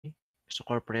So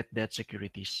corporate debt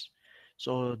securities.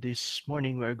 So this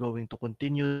morning we're going to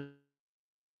continue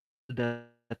the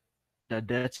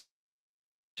debt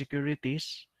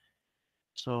securities.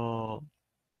 So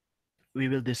we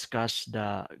will discuss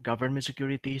the government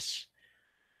securities,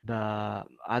 the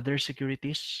other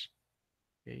securities.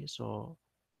 Okay,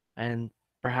 and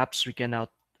perhaps we can now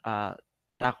uh,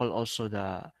 tackle also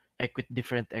the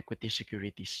different equity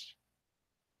securities.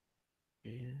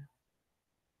 Okay.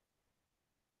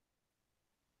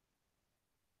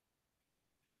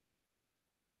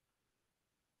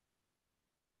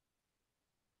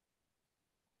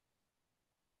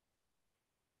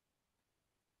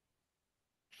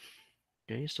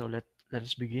 Okay, so let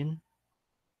us begin.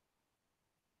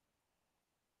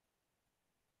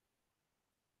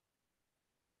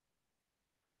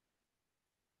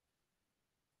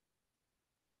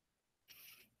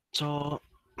 So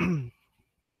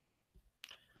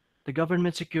the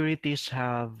government securities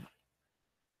have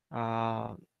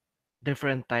uh,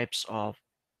 different types of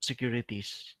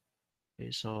securities.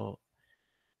 Okay, so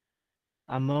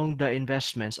among the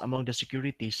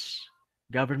securities,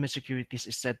 government securities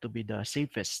is said to be the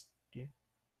safest. Okay?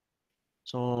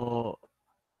 So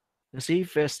the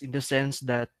safest in the sense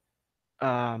that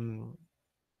um,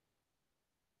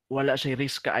 wala siya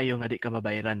risk kaayo nga di ka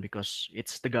mabayaran because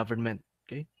it's the government.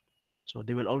 Okay? So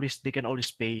they can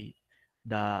always pay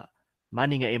the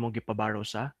money nga imong gipaborrow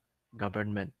sa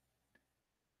government.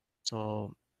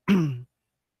 So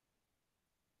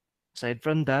aside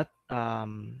from that,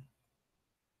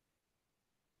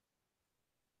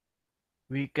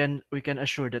 we can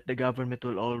assure that the government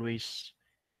will always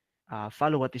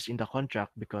follow what is in the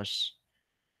contract because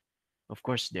of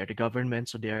course they are the government,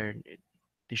 so they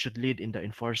should lead in the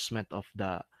enforcement of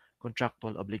the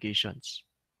contractual obligations.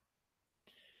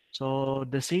 So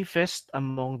the safest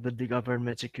among the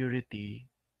government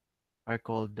security are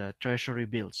called the treasury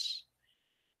bills.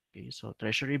 Okay, so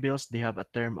treasury bills, they have a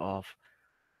term of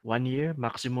 1 year,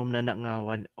 maximum na nga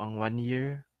ang 1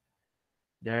 year.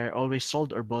 They're always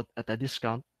sold or bought at a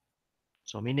discount.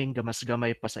 So meaning gamas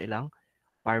gamay pa sa ilang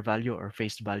par value or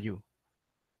face value.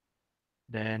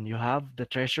 Then you have the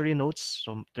treasury notes.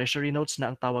 So treasury notes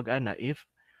na ang tawag ana if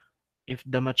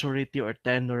the maturity or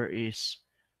tenure is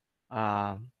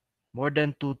uh, more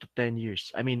than 2 to 10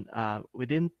 years. I mean,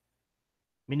 within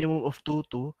minimum of 2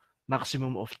 to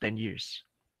maximum of 10 years.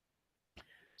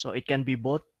 So it can be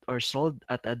bought or sold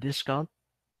at a discount,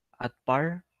 at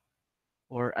par,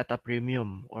 or at a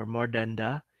premium or more than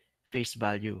the face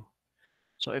value.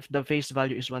 So if the face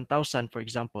value is 1,000, for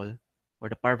example, or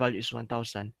the par value is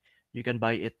 1,000, you can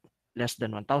buy it less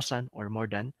than 1,000 or more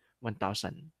than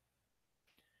 1,000.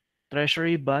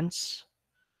 Treasury bonds,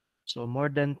 so more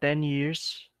than 10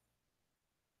 years,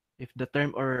 if the term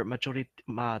or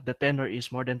the tenor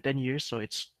is more than 10 years, so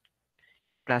it's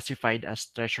classified as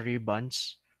treasury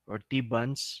bonds or T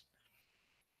bonds.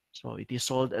 So it is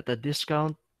sold at a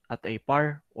discount, at a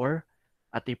par, or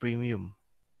at a premium.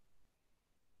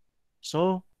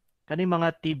 So, kani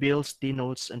mga T-bills,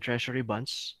 T-notes, and treasury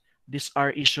bonds, these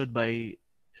are issued by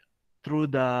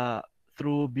through the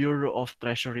through Bureau of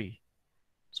Treasury.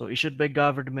 So issued by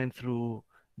government through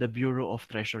the Bureau of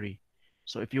Treasury.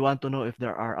 So if you want to know if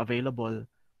there are available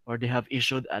or they have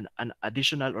issued an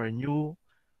additional or new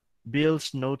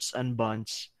bills, notes, and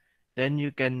bonds, then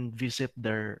you can visit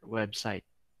their website.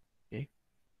 Okay?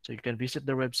 So you can visit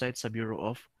their website sa Bureau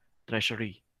of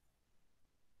Treasury.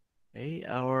 Okay?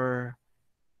 Or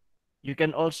you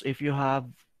can also, if you have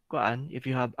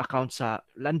accounts sa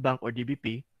Land Bank or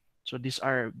DBP, so these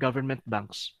are government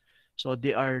banks. So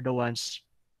they are the ones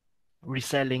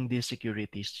reselling these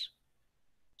securities.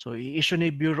 So i-issue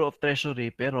ni Bureau of Treasury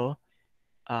pero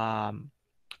um,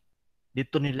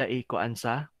 dito nila ikuan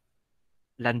sa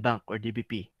Land Bank or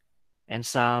DBP and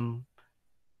some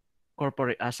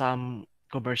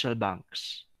commercial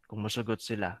banks kung masugot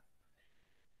sila.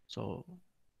 So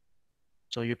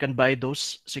so you can buy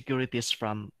those securities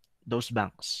from those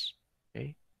banks.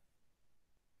 Okay?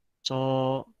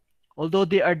 So although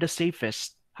they are the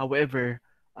safest, however,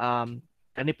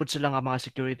 kani pud sila nga mga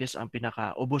securities ang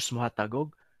pinaka ubos mohatag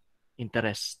og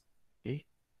interest. Okay?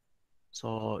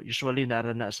 So usually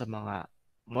nara na sa mga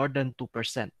more than 2%.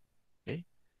 Okay?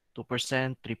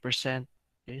 2%, 3%.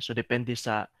 Okay? So depende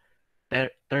sa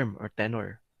term or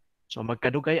tenor. So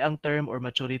magkadugay ang term or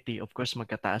maturity, of course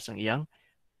magkataas ang iyang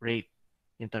rate,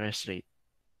 interest rate.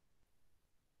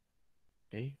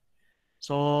 Okay?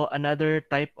 So another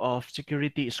type of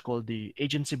security is called the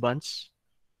agency bonds.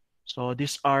 So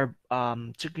these are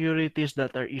securities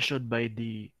that are issued by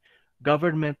the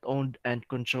government-owned and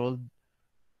controlled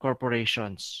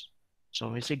corporations.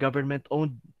 So we say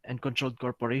government-owned and controlled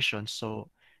corporations.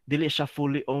 So dili siya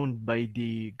fully owned by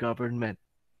the government.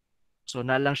 So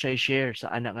na lang siya i-share sa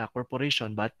anak nga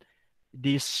corporation, but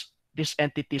these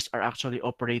entities are actually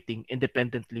operating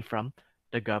independently from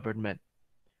the government.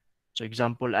 So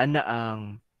example ana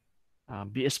ang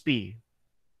BSP,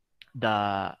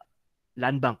 the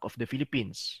Land Bank of the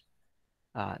Philippines,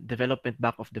 Development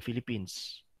Bank of the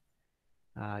Philippines.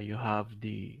 You have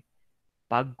the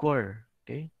PAGCOR,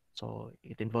 okay? So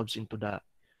it involves into the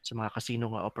sa mga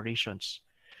casino nga operations.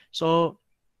 So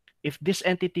if these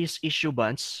entities issue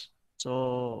bonds,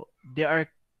 so they are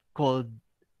called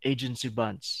agency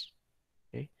bonds.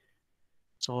 Okay,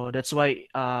 so that's why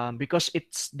because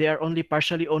it's they are only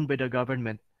partially owned by the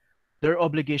government, their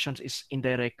obligations is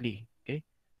indirectly. Okay,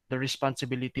 the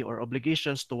responsibility or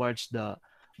obligations towards the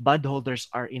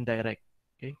bondholders are indirect.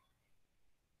 Okay,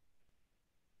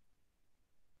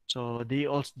 so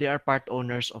they are part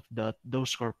owners of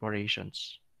those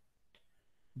corporations.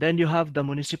 Then you have the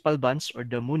municipal bonds or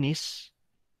the munis.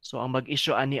 So ang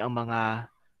mag-issue ani ang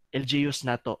mga LGUs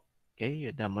nato.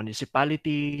 Okay, the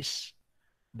municipalities,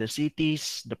 the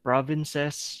cities, the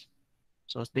provinces.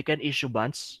 So they can issue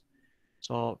bonds.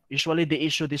 So usually they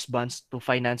issue these bonds to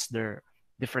finance their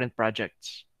different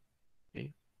projects.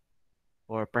 Okay,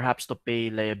 or perhaps to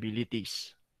pay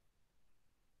liabilities.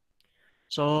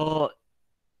 So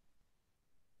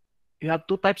you have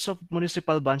two types of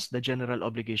municipal bonds, the general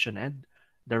obligation and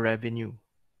the revenue.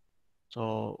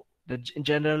 So the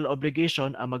general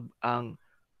obligation ang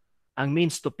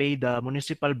means to pay the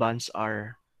municipal bonds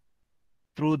are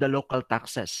through the local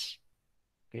taxes.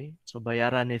 Okay? So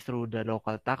bayaran ni through the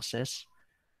local taxes.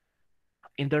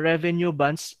 In the revenue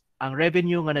bonds, ang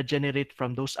revenue nga na-generate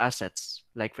from those assets,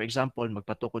 like for example,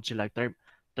 magpatukod sila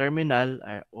terminal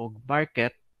o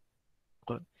market.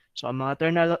 So ang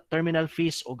mga terminal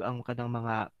fees o ang kanang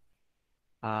mga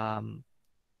um,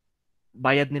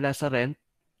 bayad nila sa rent,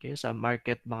 okay, sa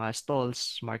market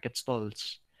stalls,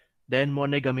 then mo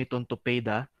na gamiton to pay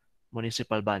the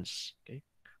municipal bonds, okay,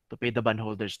 to pay the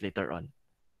bondholders later on.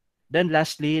 Then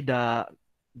lastly, the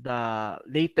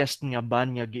latest nga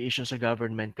bond nga gi-issue sa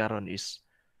government karon is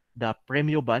the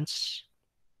premium bonds.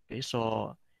 Okay,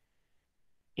 so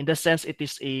in the sense it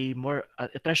is a more a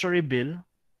treasury bill.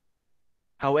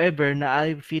 However,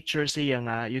 naay feature siya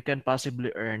nga you can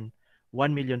possibly earn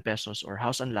 1 million pesos or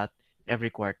house and lot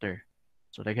every quarter.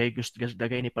 So dagay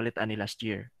ni palitan ni last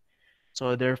year.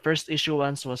 So their first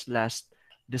issuance was last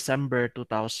December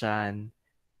 2019.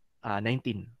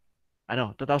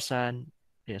 2000,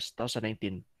 yes,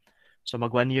 2019. So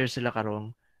mag 1 year sila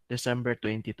karong December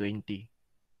 2020.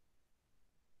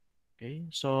 Okay?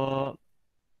 So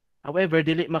however,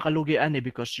 dili makalugi ani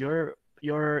because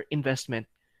your investment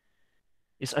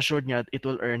is assured nga it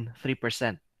will earn 3%.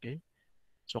 Okay?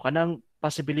 So kanang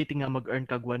possibility nga mag-earn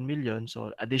kag 1 million, so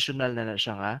additional na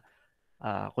siya nga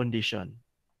condition.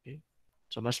 Okay?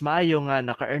 So mas maayo nga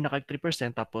naka-earn na kag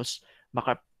 3% tapos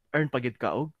maka-earn pagid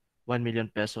ka og 1 million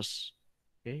pesos.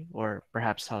 Okay? Or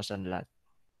perhaps house and lot.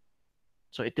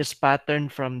 So it is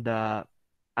patterned from the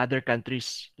other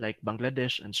countries like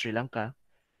Bangladesh and Sri Lanka.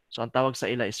 So ang tawag sa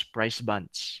ila is price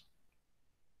bonds.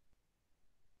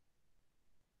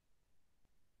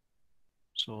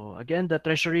 So again, the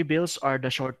treasury bills are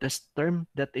the shortest term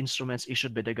debt instruments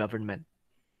issued by the government.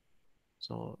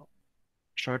 So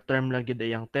short term lang gid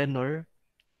ang tenor.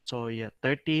 So yeah,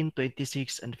 13,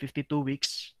 26, and 52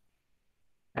 weeks.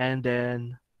 And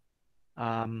then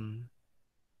um,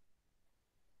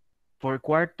 for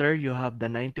quarter, you have the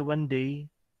 91 day,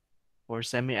 for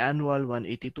semi-annual,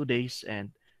 182 days, and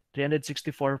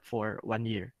 364 for 1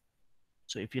 year.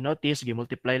 So if you notice,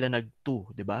 gimultiply lang nag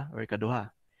 2, di ba? Or ikaduha.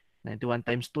 91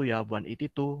 times 2, you have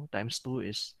 182 times 2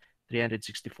 is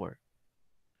 364.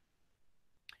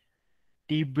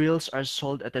 T-bills are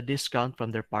sold at a discount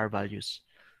from their par values.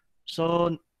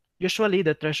 So usually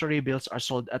the treasury bills are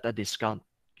sold at a discount.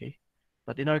 Okay.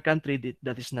 But in our country,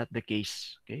 that is not the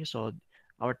case. Okay. So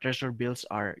our treasury bills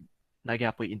are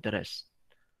nagyapoy interest.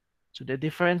 So the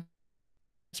difference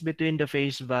between the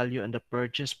face value and the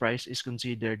purchase price is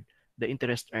considered the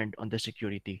interest earned on the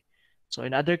security. So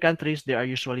in other countries, they are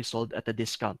usually sold at a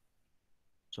discount.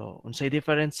 So unsay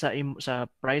difference sa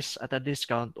price at a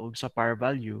discount o sa par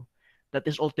value, that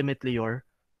is ultimately your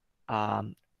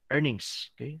um,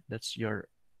 earnings. Okay, that's your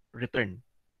return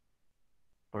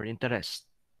or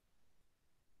interest.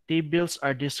 T-bills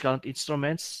are discount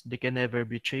instruments. They can never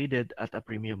be traded at a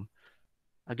premium.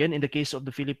 Again, in the case of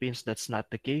the Philippines, that's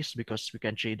not the case because we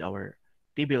can trade our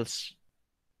T-bills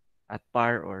at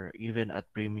par or even at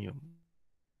premium.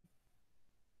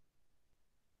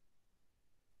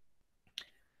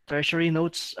 Treasury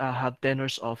notes have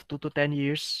tenors of 2 to 10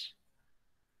 years.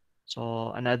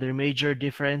 So another major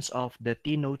difference of the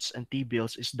T-notes and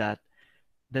T-bills is that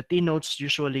the T-notes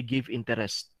usually give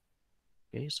interest.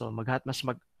 Okay? So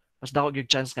mas dako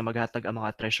gyud chance nga maghatag ang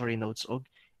mga treasury notes og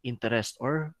interest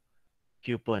or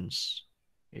coupons.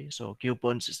 Okay? So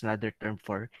coupons is another term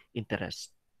for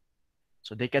interest.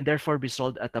 So they can therefore be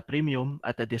sold at a premium,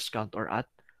 at a discount, or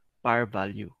at par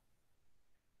value.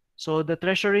 So the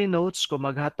treasury notes kung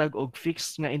maghatag og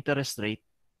fixed nga interest rate,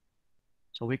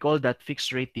 so we call that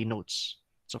fixed rate T notes.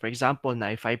 So for example,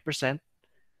 na 5%,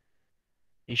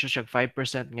 issue siya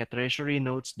 5% nga treasury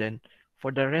notes, then for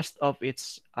the rest of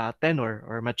its tenor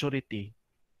or maturity,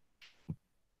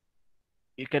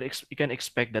 you can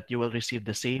expect that you will receive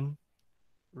the same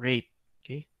rate.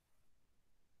 Okay,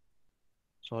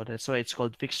 so that's why it's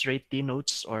called fixed rate T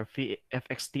notes or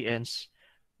FXTNs.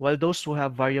 While those who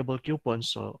have variable coupons,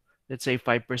 so let's say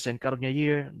 5% karon nga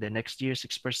year, the next year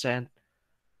 6%,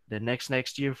 the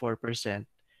next year 4%,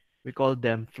 we call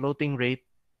them floating rate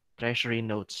treasury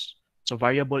notes. So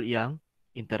variable iyang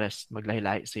interest,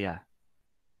 maglahi-lahi siya.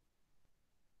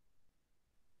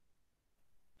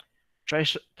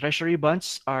 Treasury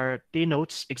bonds are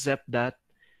T-notes except that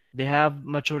they have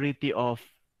maturity of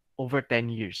over 10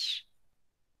 years.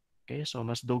 Okay, so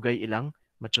mas dugay ilang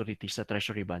maturity sa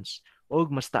treasury bonds. O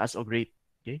mas taas og rate.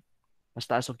 Okay, mas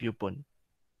taas og coupon.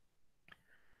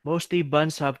 Most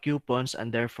T-bonds have coupons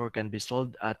and therefore can be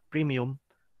sold at premium,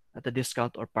 at a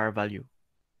discount, or par value.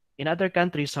 In other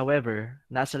countries, however,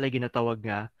 nasa lagi ginatawag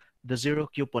nga the zero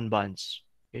coupon bonds.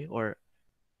 Okay, or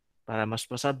para mas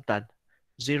pasabtad,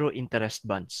 zero interest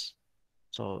bonds.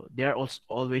 So they are also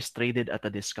always traded at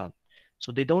a discount.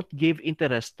 So they don't give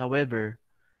interest. However,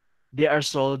 they are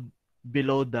sold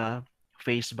below the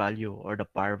face value or the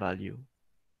par value.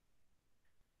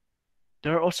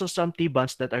 There are also some T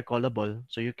bonds that are callable.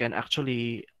 So you can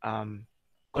actually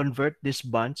convert these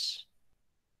bonds.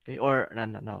 Okay, or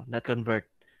no, not convert.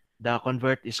 The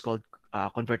convert is called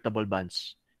convertible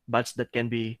bonds. Bonds that can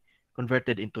be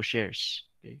converted into shares.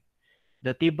 Okay.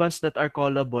 The T-bonds that are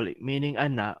callable, meaning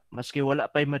maski wala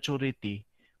pa'y maturity,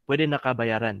 pwede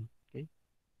nakabayaran. Okay?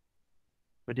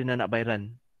 Pwede na nabayaran.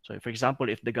 So for example,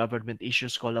 if the government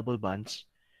issues callable bonds,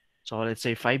 so let's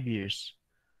say 5 years,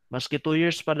 maski 2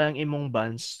 years pa lang imong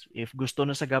bonds, if gusto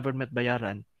na sa government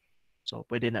bayaran, so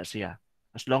pwede na siya.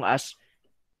 As long as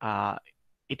uh,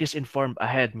 it is informed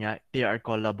ahead nga, they are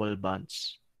callable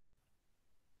bonds.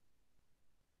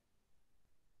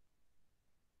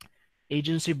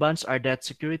 Agency bonds are debt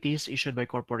securities issued by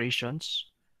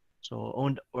corporations, so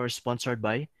owned or sponsored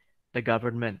by the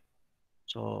government.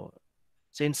 So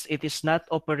since it is not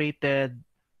operated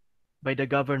by the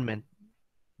government,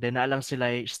 then na lang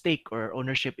sila stake or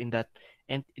ownership in that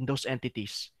and in those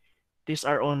entities. These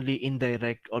are only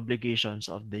indirect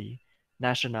obligations of the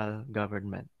national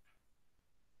government.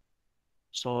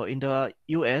 So in the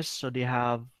US, so they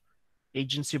have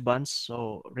agency bonds,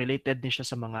 so related din siya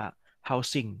sa mga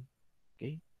housing.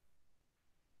 Okay?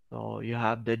 So you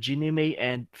have the Ginnie Mae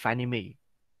and Fannie Mae.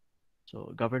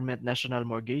 So government national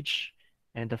mortgage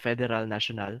and the federal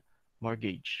national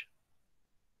mortgage.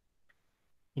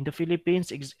 In the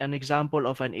Philippines, an example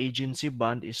of an agency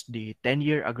bond is the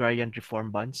 10-year agrarian reform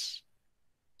bonds.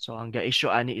 So ang ga-issue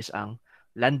ani is ang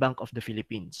Land Bank of the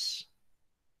Philippines.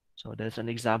 So that's an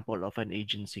example of an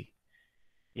agency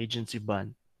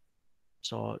bond.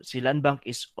 So si Land Bank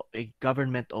is a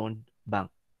government-owned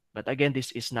bank. But again,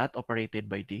 this is not operated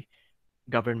by the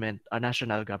government, a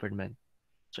national government.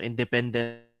 So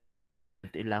independent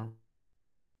ilang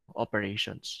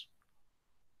operations.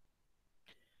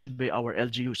 By our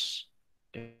LGUs.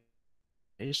 Okay,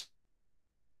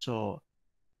 so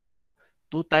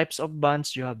two types of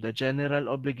bonds. You have the general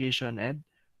obligation and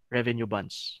revenue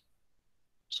bonds.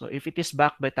 So if it is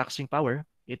backed by taxing power,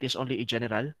 it is only a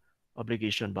general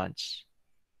obligation bonds.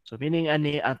 So meaning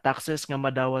ani ang taxes nga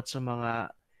madawat sa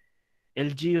mga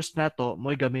LGUs nato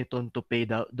mo'y gamiton to pay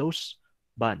those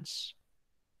bonds.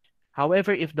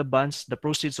 However, if the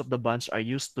proceeds of the bonds are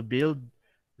used to build,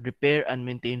 repair, and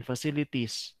maintain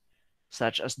facilities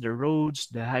such as the roads,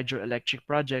 the hydroelectric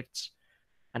projects,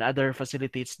 and other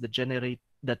facilities that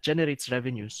generates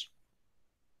revenues,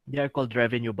 they are called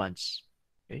revenue bonds.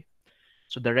 Okay,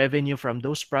 so the revenue from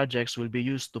those projects will be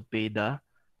used to pay the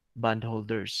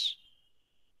bondholders.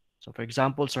 So for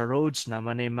example, sa roads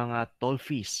naman ay mga toll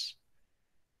fees.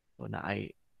 So na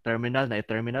ay terminal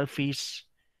fees.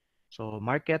 So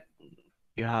market,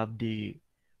 you have the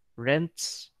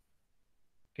rents.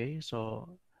 Okay, so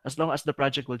as long as the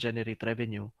project will generate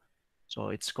revenue,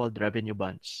 so it's called revenue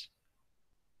bonds.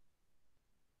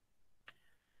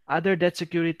 Other debt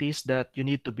securities that you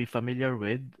need to be familiar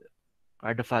with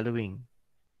are the following.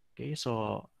 Okay,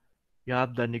 so you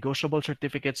have the negotiable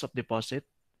certificates of deposit.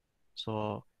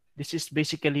 So this is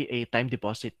basically a time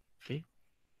deposit. Okay,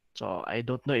 so I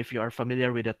don't know if you are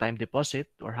familiar with the time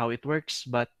deposit or how it works,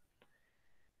 but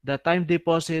the time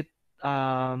deposit,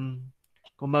 um,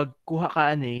 kung magkuha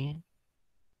ka ani,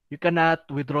 you cannot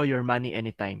withdraw your money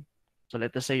anytime. So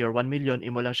let us say your 1 million,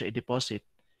 imo lang siya i-deposit.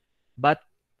 But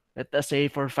let us say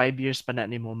for 5 years pa na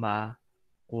nimo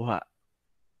makuha.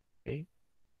 Okay?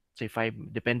 Say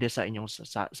 5, depende sa inyong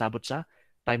sabot sa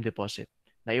time deposit.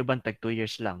 Na iban tag 2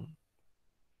 years lang.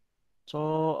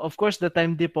 So, of course, the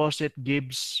time deposit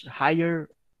gives higher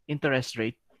interest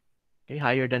rate, okay,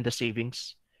 higher than the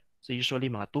savings. So, usually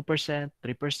mga 2%,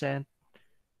 3%.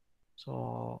 So,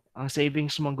 ang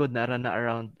savings mo good na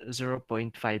around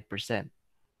 0.5%.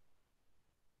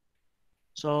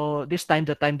 So, this time,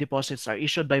 the time deposits are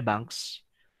issued by banks.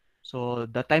 So,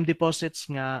 the time deposits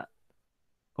nga,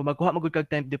 kung magkuha mo kag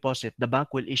time deposit, the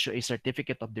bank will issue a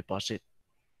certificate of deposit.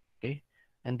 Okay?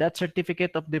 And that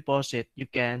certificate of deposit, you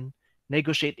can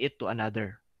negotiate it to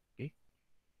another. Okay?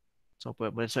 So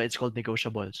it's called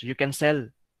negotiable. So you can sell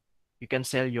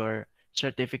your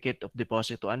certificate of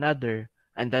deposit to another,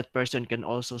 and that person can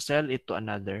also sell it to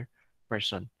another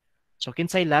person. So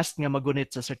kinsay last nga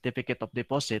magunit sa certificate of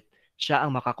deposit, siya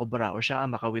ang makakobra or siya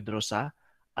ang maka-withdraw sa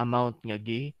amount nga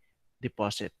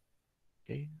gi-deposit.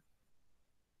 Okay?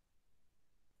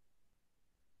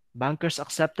 Bankers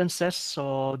acceptances,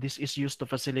 so this is used to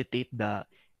facilitate the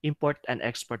import and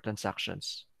export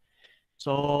transactions.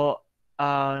 So,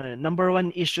 number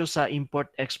one issue sa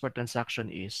import-export transaction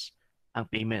is ang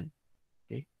payment.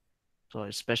 Okay? So,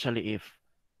 especially if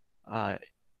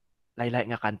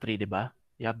lain-lain nga country, di ba?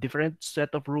 You have different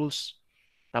set of rules,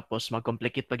 tapos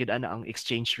mag-complicate pa gid ana ang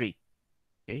exchange rate.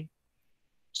 Okay?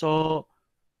 So,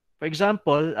 for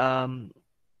example,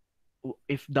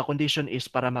 if the condition is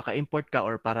para maka-import ka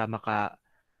or para maka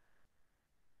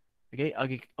okay,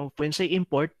 when say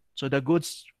import, so the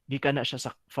goods gikan na siya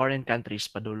sa foreign countries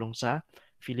padulong sa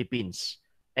Philippines.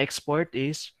 Export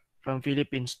is from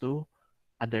Philippines to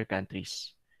other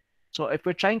countries. So if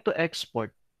we're trying to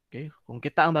export, okay, kung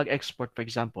kita ang mag-export for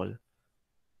example,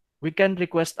 we can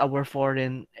request our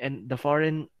foreign and the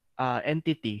foreign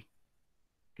entity,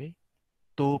 okay,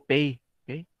 to pay,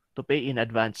 okay, to pay in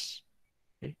advance.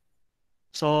 Okay?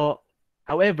 So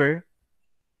however,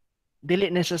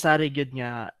 dili necessary gyud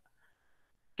nga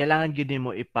kailangan gyud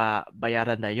nimo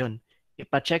ipabayaran na yon.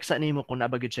 Ipa-check sa nimo kung naa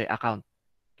ba gyud siya account,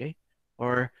 okay?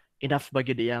 Or enough ba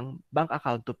gyud iyang bank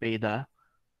account to pay the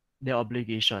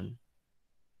obligation.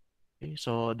 Okay?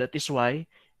 So that is why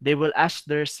they will ask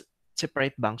their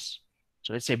separate banks.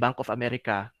 So let's say Bank of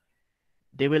America,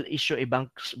 they will issue a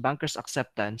banker's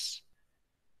acceptance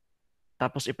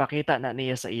tapos ipakita na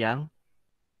niya sa iyang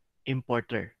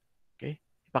importer. Okay?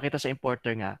 Ipakita sa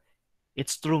importer nga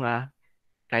it's true nga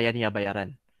kaya niya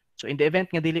bayaran. So in the event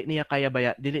nga dili niya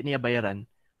bayaran,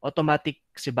 automatic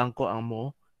si bangko ang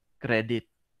mo credit,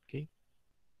 okay?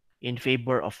 In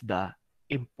favor of the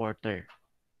importer.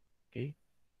 Okay?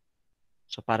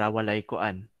 So para walay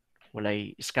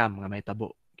scam nga may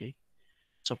tabo, okay?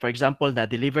 So for example, na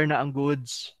deliver na ang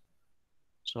goods.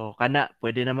 So kana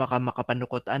pwede na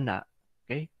makapanukot ana,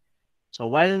 okay? So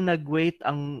while nagwait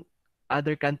ang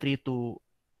other country to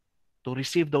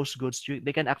receive those goods,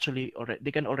 they can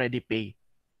already pay,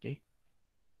 okay?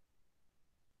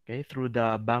 Okay, through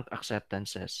the bankers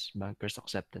acceptances.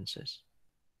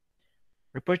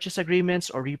 Repurchase agreements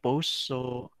or repos,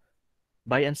 so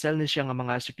buy and sell ni siya nga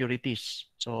mga securities.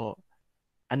 So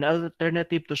an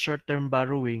alternative to short-term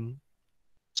borrowing.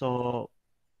 So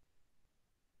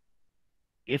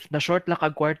if na short lang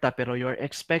kag kwarta pero you're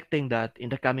expecting that in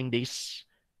the coming days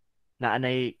na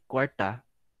anay kwarta,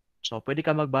 so pwede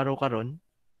ka magborrow karon,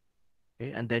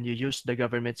 okay? And then you use the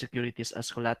government securities as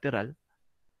collateral.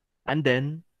 And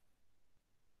then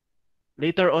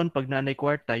later on pag nanay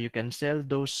kwarta, you can sell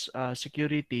those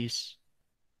securities.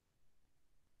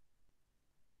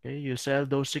 Okay, you sell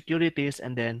those securities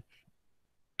and then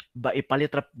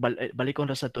balikon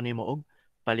ra sa tunay mo og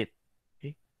palit.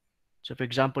 Okay? So for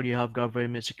example, you have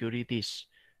government securities.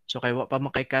 So kay wa pa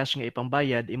man kay cash nga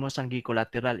ipangbayad, imo sang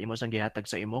gi-collateral, imo sang gihatag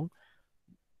sa imong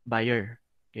buyer.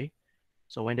 Okay?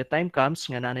 So when the time comes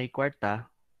nga nanay kwarta,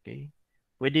 okay?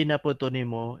 Pwede na po to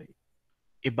nimo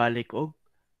ibalik og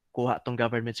kuha tong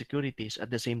government securities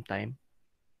at the same time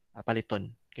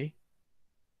paliton. Okay?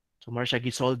 So more siya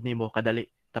gisold nimo kadali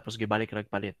tapos gibalik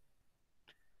rag palit.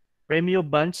 Premium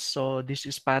bonds, so this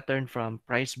is pattern from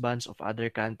price bonds of other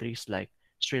countries like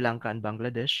Sri Lanka and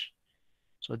Bangladesh.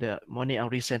 So the money ang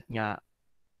recent nga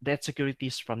debt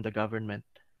securities from the government.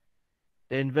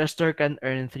 The investor can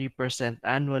earn 3%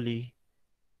 annually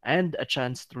and a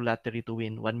chance through lottery to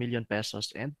win 1 million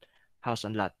pesos and house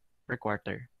and lot per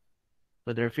quarter.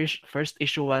 So their first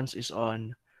issuance is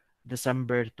on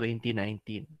December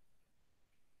 2019.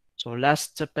 So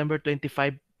last September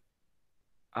 25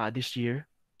 this year,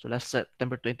 so last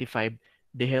September 25,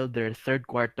 they held their third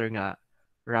quarter nga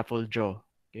raffle draw.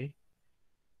 Okay?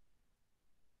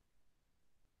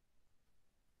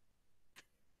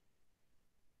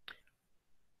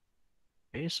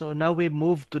 Okay, so now we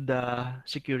move to the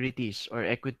securities or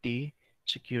equity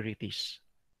securities.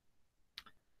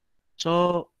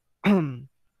 So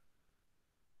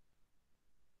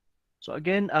so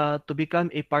again, to become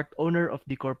a part owner of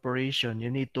the corporation, you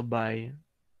need to buy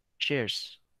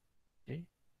shares. Okay?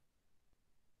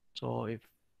 So if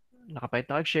nakapay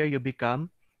ka share, you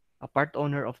become a part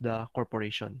owner of the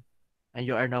corporation, and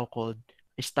you are now called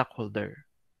a stockholder.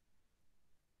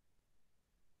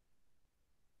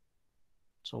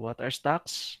 So what are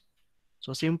stocks?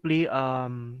 So simply,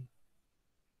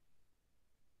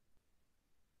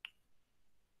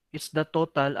 it's the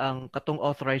total ang katong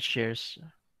authorized shares.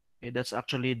 Okay, that's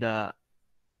actually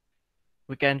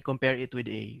we can compare it with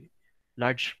a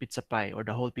large pizza pie or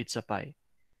the whole pizza pie.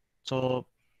 So,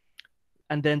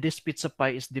 and then this pizza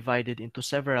pie is divided into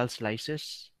several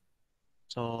slices.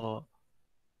 So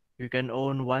you can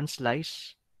own one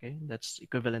slice. Okay, that's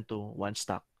equivalent to one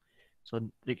stock. So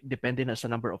depende na sa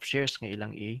number of shares nga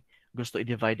ilang gusto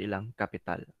i-divide ilang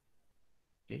capital.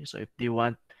 Okay, so if they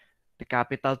want the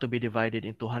capital to be divided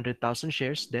into 100,000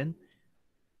 shares, then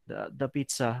the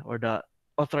pizza or the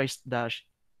authorized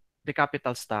the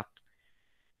capital stock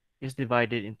is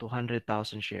divided into 100,000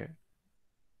 share.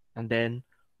 And then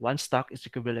one stock is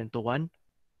equivalent to one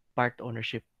part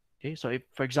ownership. Okay, so if,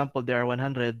 for example, there are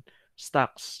 100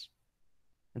 stocks,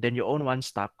 and then you own one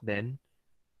stock, then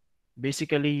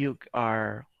basically you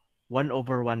are 1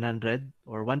 over 100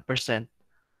 or 1%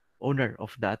 owner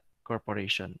of that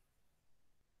corporation.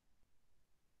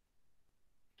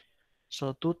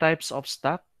 So two types of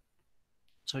stock.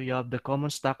 So you have the common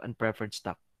stock and preferred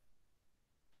stock.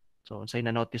 So unsay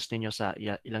na-notice ninyo sa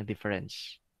ilang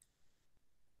difference.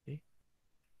 Okay?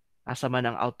 Asa man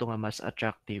ang auto nga mas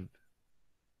attractive.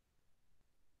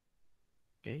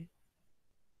 Okay?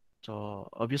 So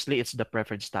obviously it's the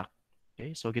preferred stock.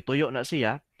 Okay? So gituyo na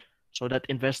siya so that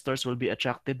investors will be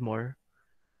attracted more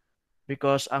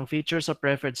because ang features of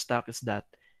preferred stock is that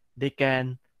they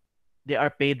can they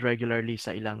are paid regularly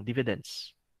sa ilang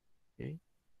dividends. Okay?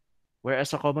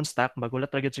 Whereas sa common stock, magulat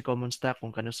ra gyud si common stock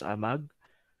kung kano sa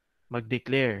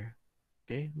mag-declare.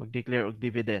 Okay? Mag-declare og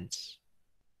dividends.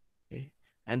 Okay?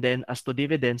 And then as to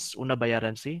dividends, una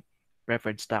bayaran si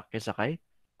preferred stock kaysa kay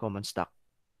common stock.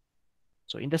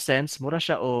 So in the sense, mura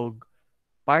siya og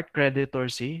part creditor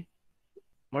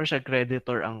mura siya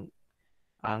creditor ang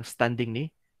standing ni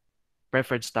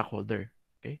preferred stockholder.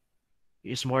 Okay?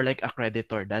 He is more like a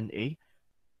creditor than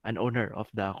an owner of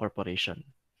the corporation.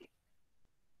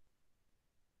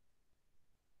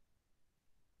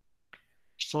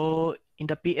 So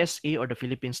in the PSA or the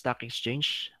Philippine Stock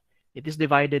Exchange, it is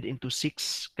divided into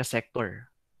six ka-sector.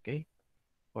 Okay?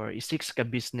 Or six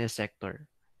ka-business sector.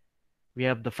 We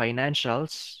have the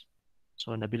financials.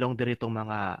 So nabilong diri itong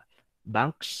mga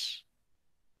banks,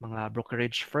 mga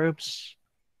brokerage firms,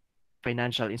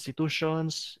 financial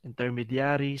institutions,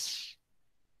 intermediaries,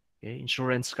 okay,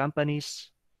 insurance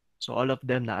companies. So all of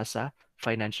them naa sa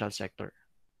financial sector.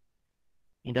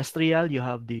 Industrial, you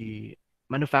have the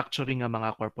manufacturing nga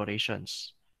mga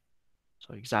corporations.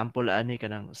 So example ani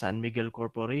kanang San Miguel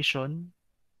Corporation,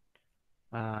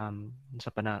 sa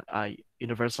pana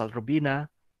Universal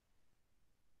Robina.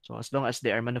 So as long as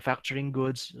they are manufacturing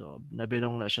goods, so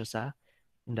nabilong na siya sa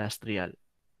industrial.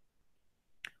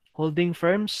 Holding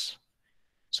firms,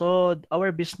 so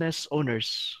our business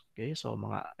owners, okay, so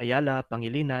mga Ayala,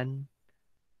 Pangilinan,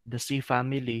 the C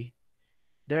family,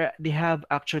 they have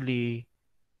actually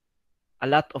a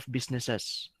lot of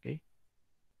businesses, okay?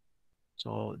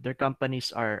 So their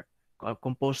companies are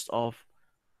composed of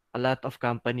a lot of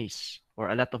companies or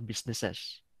a lot of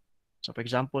businesses. So for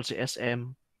example, si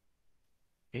SM,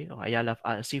 okay, ang Ayala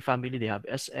C family, they have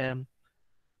SM,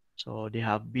 so they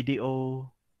have BDO,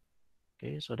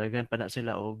 okay, so daghan pa na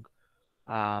sila og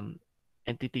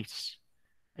entities.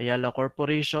 Ayala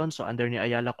Corporation, so under ni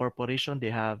Ayala Corporation,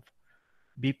 they have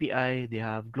BPI, they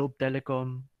have Globe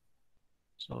Telecom,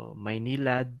 so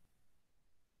Maynilad,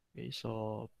 okay,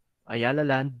 so Ayala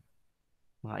Land,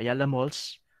 mga Ayala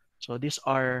Malls. So these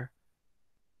are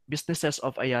businesses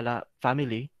of Ayala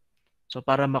family. So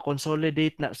para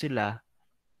ma-consolidate na sila,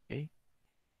 okay?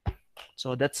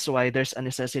 So that's why there's a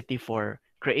necessity for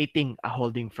creating a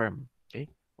holding firm, okay?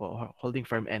 Or holding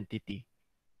firm entity.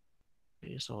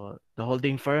 Okay, so the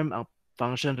holding firm, ang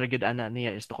function ra gyud ana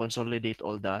niya is to consolidate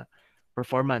all the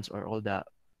performance or all the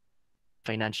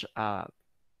financial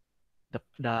the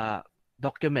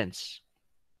documents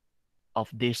of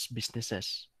these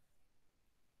businesses.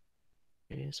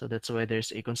 Okay, so that's why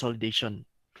there's a consolidation.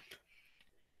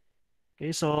 Okay,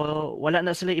 so wala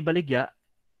na sila ibaligya.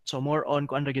 So more on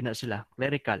kung ano na sila,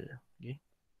 clerical, okay?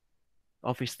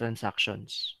 Office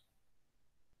transactions.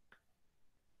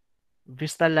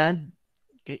 Vista Land,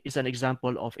 okay, is an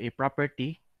example of a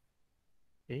property.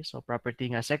 Okay, so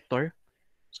property nga sector.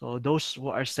 So those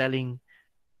who are selling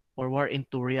or who are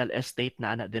into real estate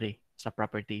na ana dire sa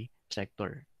property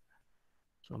sector.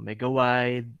 So mega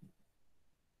wide,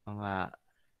 mga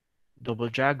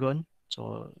double dragon.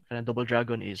 So kanang double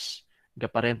dragon is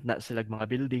gaparent na sila mga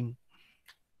building.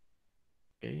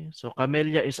 Okay, so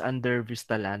Camellia is under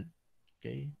Vista Land.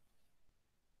 Okay,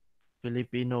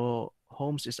 Filipino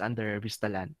Homes is under Vista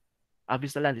Land.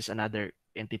 Vista Land is another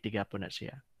entity gapon na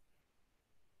siya.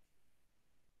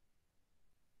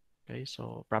 Okay,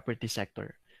 so property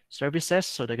sector. Services,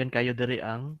 so dagan kayo diri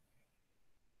ang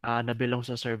nabilong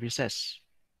sa services.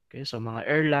 Okay, so mga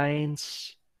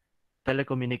airlines,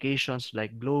 telecommunications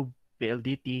like Globe,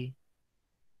 PLDT.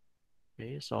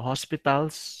 Okay, so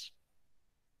hospitals,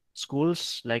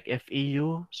 schools like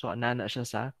FEU, so anana siya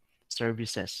sa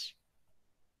services.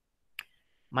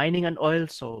 Mining and oil,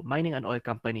 so mining and oil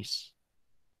companies.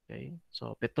 Okay,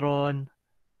 so Petron,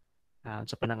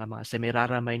 sa panang mga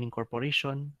Semirara Mining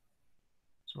Corporation.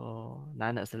 So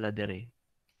nana sila dire.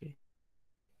 Okay.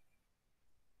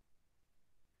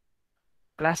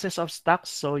 Classes of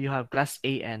stocks, so you have Class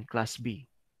A and Class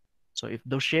B. So if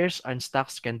those shares and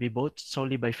stocks can be bought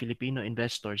solely by Filipino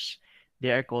investors,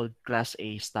 they are called Class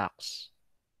A stocks.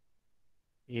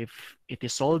 If it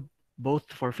is sold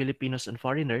both for Filipinos and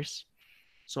foreigners,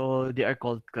 so they are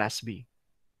called Class B.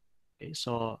 Okay,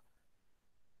 so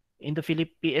in the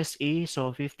PSE,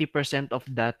 so 50% of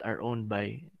that are owned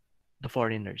by the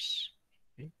foreigners.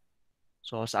 Okay?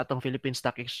 So sa atong Philippine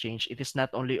Stock Exchange, it is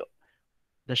not only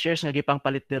the shares nga gipang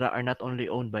palit dira are not only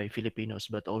owned by Filipinos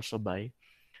but also by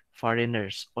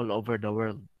foreigners all over the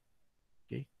world.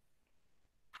 Okay?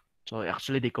 So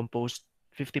actually they composed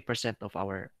 50% of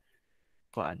our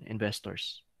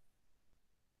investors.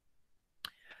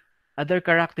 Other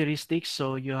characteristics,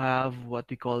 so you have what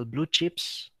we call blue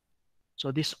chips. So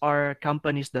these are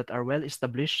companies that are well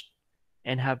established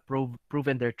and have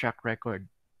proven their track record.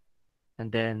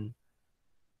 And then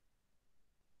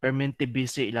permanently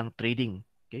busy ilang trading.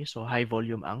 Okay, so high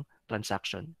volume ang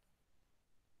transaction.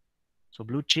 So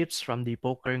blue chips from the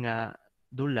poker nga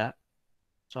dula.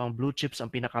 So ang blue chips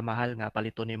ang pinakamahal nga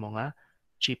palito nimo nga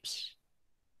chips.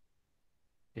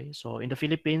 Okay, so in the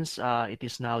Philippines, it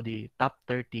is now the top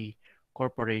 30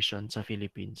 corporation sa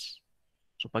Philippines.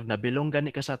 So pag nabilong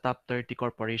gani ka sa top 30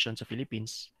 corporation sa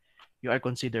Philippines, you are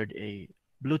considered a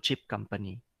blue chip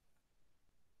company.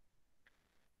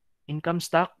 Income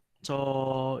stock,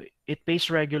 so it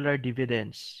pays regular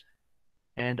dividends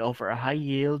and offer a high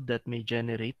yield that may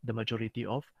generate the majority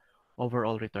of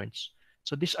overall returns.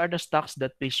 So these are the stocks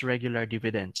that pays regular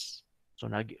dividends.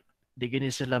 So di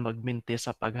gini sila magminti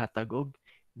sa paghatag og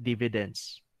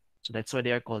dividends. So that's why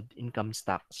they are called income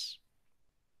stocks.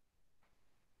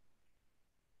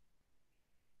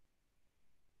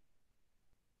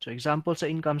 So example sa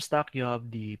income stock, you have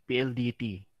the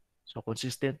PLDT. So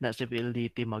consistent na si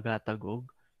PLDT maghatag og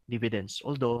dividends.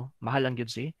 Although mahal lang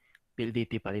gyud si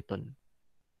PLDT paliton.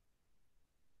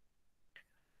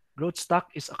 Growth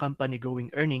stock is a company growing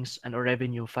earnings and or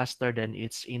revenue faster than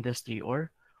its industry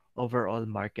or overall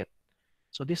market.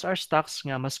 So these are stocks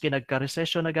nga maski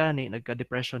nagka-recession na gani,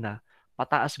 nagka-depression na,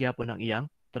 pataas gyapon ang iyang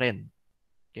trend.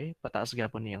 Okay? Pataas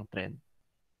gyapon niyang trend.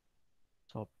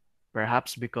 So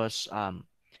perhaps because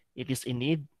it is in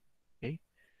need. Okay?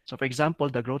 So for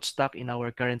example, the growth stock in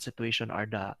our current situation are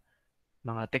the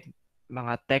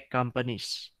mga tech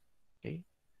companies. Okay?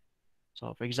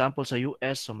 So for example, sa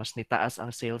US, so mas nitaas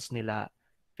ang sales nila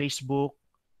Facebook,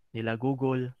 nila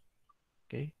Google,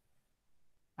 okay?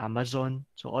 Amazon.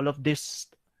 So all of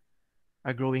this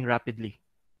are growing rapidly.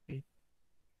 Okay?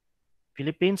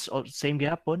 Philippines, same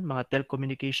gyapon, mga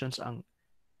telecommunications ang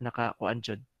nakakuan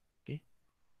dyan. Okay?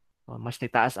 So, mas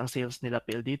nitaas ang sales nila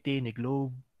PLDT, ni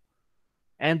Globe.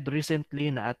 And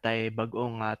recently, naatay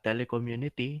bagong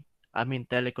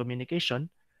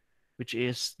telecommunication, which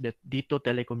is the dito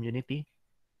telecommunity.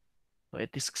 So it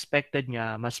is expected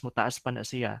nga mas mutaas pa na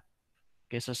siya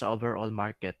kaysa sa overall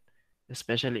market,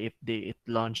 especially if it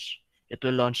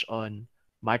will launch on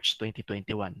March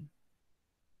 2021.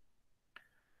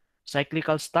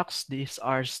 Cyclical stocks, these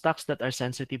are stocks that are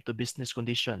sensitive to business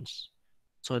conditions.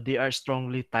 So they are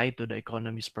strongly tied to the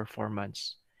economy's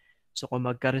performance. So kung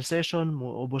magka-recession,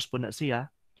 muubos po na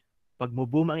siya. Pag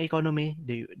mo-boom ang economy,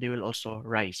 they will also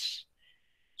rise.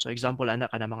 So example,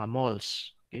 anak ka ng mga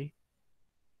malls. Okay?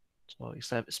 So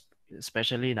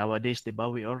especially nowadays, di ba,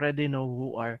 we already know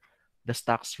who are the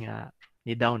stocks nga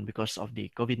ni down because of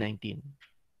the COVID-19.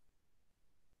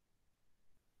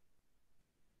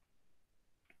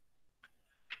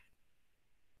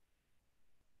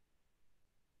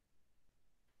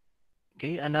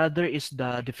 Okay, another is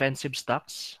the defensive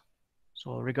stocks.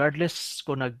 So regardless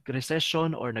kung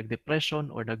nag-recession or nag-depression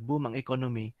or nag-boom ang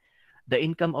economy, the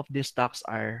income of these stocks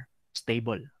are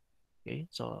stable. Okay,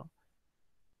 so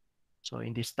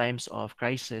in these times of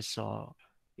crisis, so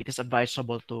it is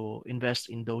advisable to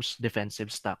invest in those defensive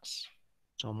stocks.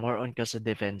 So more on ka sa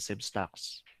defensive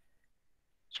stocks.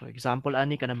 So example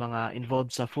ani ka ng mga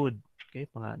involved sa food, okay,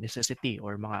 mga necessity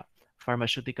or mga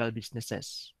pharmaceutical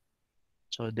businesses.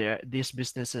 So these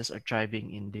businesses are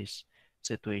thriving in this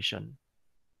situation.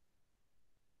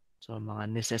 So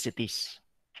mga necessities.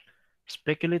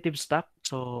 Speculative stock,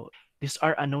 so these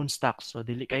are unknown stocks. So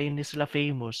dili kayo ni sila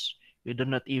famous. You do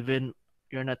not even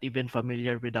you're not even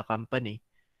familiar with the company.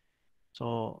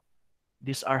 So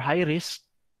these are high risk.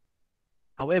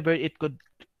 However, it could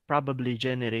probably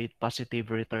generate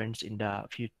positive returns in the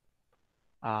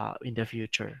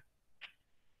future.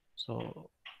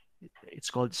 So it's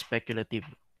called speculative.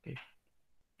 Okay.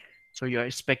 So you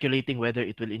are speculating whether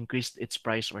it will increase its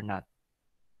price or not.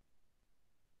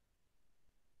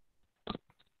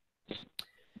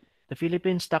 The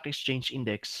Philippine Stock Exchange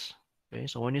Index. Okay.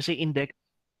 So when you say index,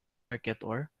 market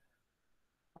or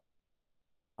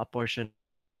a portion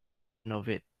of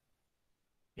it.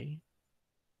 Okay.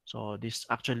 So this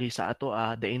actually sa ato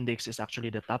the index is actually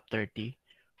the top 30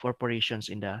 corporations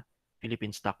in the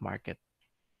Philippine stock market.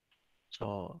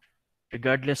 So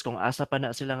regardless kung asa pa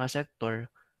na sila nga sector,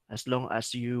 as long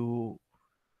as you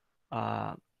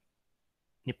uh,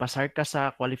 nipasar ka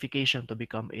sa qualification to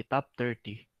become a top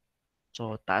 30,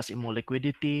 so taas imong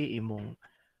liquidity, imong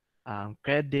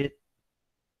credit,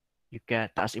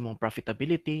 taas imong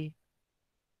profitability,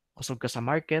 kusog ka sa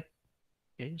market,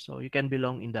 okay? So you can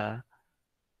belong in the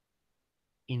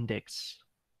index.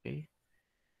 Okay?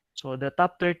 So the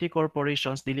top 30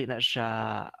 corporations dili na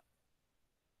siya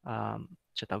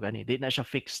sa tawag gani, dili na siya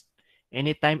fixed.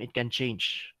 Anytime it can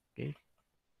change. Okay?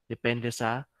 Depende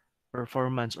sa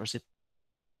performance or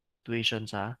situation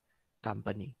sa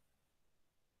company.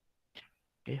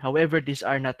 Okay? However, these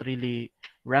are not really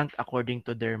ranked according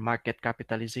to their market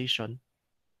capitalization,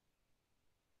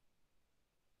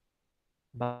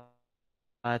 but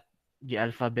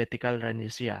gi-alphabetical ra ni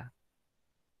siya.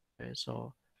 Okay?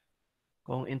 So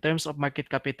kung in terms of market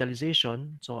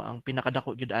capitalization, so ang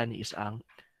pinakadako gyud ani is ang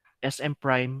SM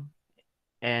Prime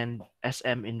and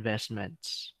SM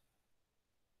Investments.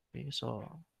 Okay, so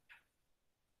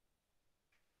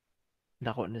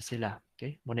dako na sila.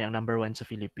 Okay, muna ang number 1 sa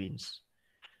Philippines.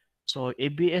 So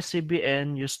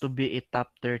ABS-CBN used to be a top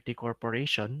 30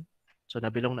 corporation. So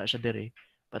nabilong na siya dire.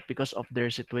 But because of their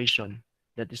situation,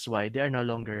 that is why they are no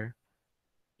longer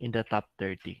in the top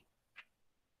 30.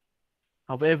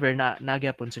 However,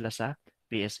 nagyapon sila sa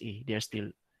PSE. They are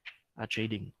still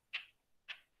trading.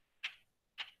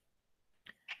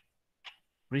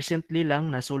 Recently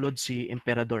lang nasulod si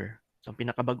Emperador. So ang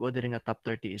pinakabago din nga top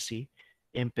 30 is si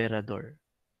Emperador.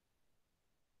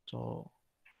 So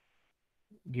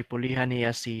gipulihan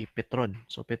niya si Petron.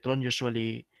 So Petron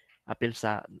usually apil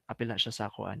na siya sa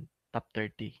kuan top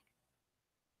 30.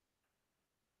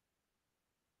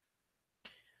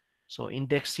 So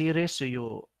index series, so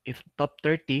if top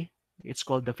 30, it's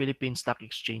called the Philippine Stock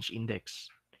Exchange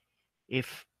Index.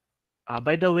 If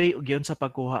by the way, giyon sa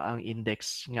pagkuha ang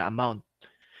index nga amount.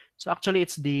 So actually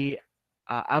it's the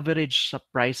average sa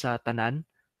price sa tanan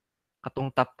katong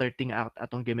top 30 nga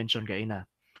atong gi-mention gaina.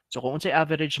 So kung unsay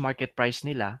average market price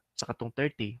nila sa katong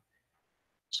 30,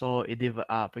 so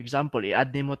for example, i-add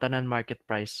nimo tanan market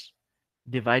price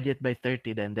divided by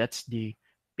 30, then that's the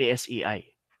PSEI.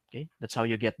 Okay? That's how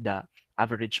you get the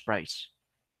average price.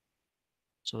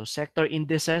 So sector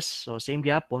indices, so same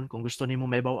gyapon kung gusto nimo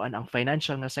mahibaw-an ang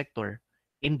financial na sector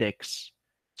index.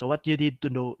 So what you need to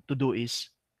do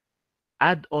is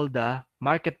add all the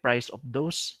market price of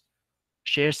those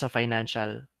shares sa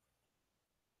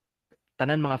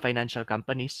tanan mga financial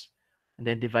companies, and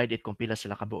then divide it kung pila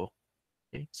sila kabuok.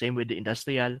 Okay? Same with the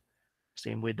industrial,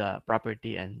 same with the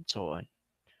property, and so on.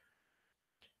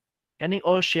 Kaning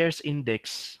all shares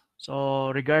index, so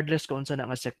regardless kung unsa na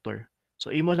nga sector, so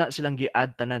imo na silang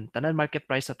gi-add tanan market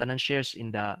price sa tanan shares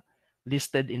in the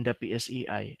listed in the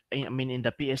I mean in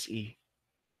the PSE,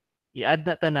 i-add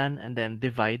na tanan and then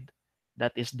divide,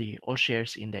 that is the all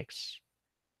shares index.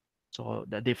 So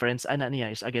the difference ana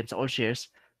niya is again sa all shares,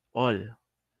 all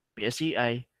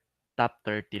PSEI top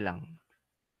 30 lang.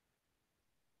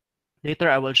 Later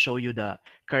I will show you the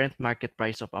current market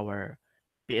price of our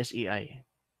PSEI.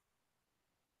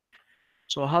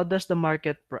 So how does the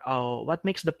what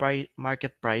makes the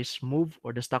market price move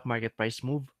or the stock market price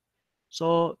move?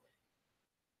 So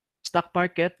stock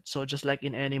market, so just like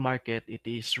in any market, it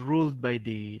is ruled by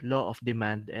the law of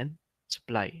demand and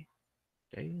supply.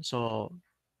 Okay, so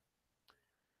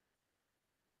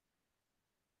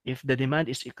if the demand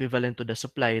is equivalent to the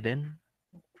supply, then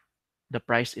the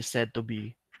price is said to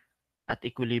be at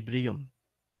equilibrium.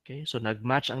 Okay, so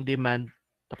nag-match ang demand,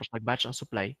 tapos nag-match ang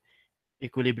supply,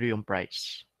 equilibrium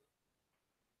price.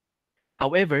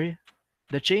 However,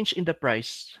 the change in the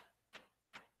price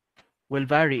will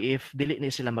vary if dili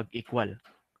ni sila mag-equal.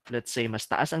 Let's say mas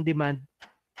taas ang demand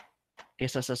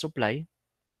kaysa sa supply.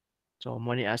 So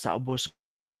mo ni sa ubos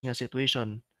nga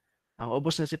situation. Ang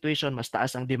ubos nga situation mas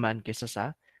taas ang demand kaysa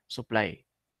sa supply.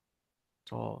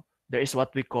 So there is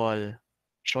what we call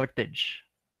shortage.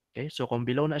 Okay? So kung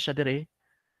below na siya dire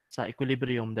sa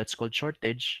equilibrium, that's called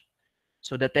shortage.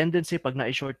 So the tendency pag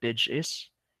na-shortage is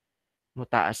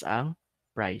mutaas ang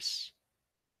price.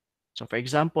 So for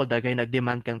example, dagay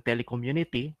nag-demand kang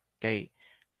telecommunity kay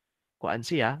kuan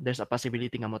siya, there's a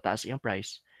possibility nga motaas iyang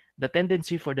price. The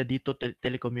tendency for the dito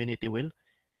telecommunity will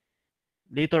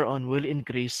later on will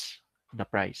increase the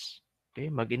price. Okay,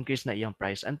 mag-increase na iyang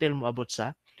price until moabot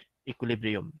sa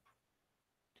equilibrium.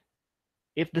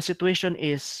 If the situation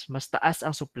is mas taas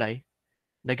ang supply,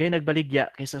 dagay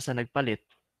nagbaligya kaysa sa nagpalit,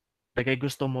 dagay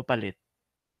gusto mo palit.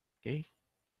 Okay?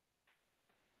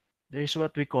 There is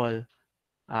what we call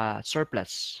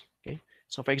surplus. Okay?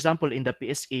 So for example, in the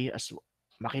PSE, as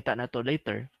makita na to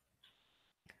later,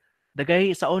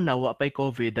 dagay sa una, wa pa'y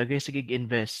COVID, dagay sige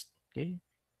invest. Okay?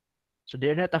 So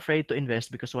they're not afraid to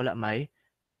invest because wala may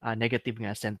negative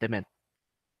nga sentiment.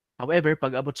 However,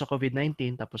 pag abot sa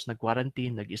COVID-19, tapos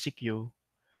nag-quarantine, nag-ECQ,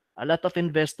 a lot of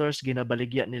investors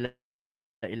ginabaligya nila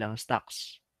ilang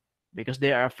stocks because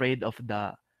they are afraid of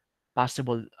the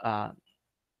possible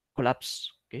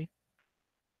collapse. Okay?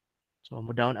 So,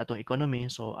 mo down atong economy.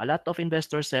 So, a lot of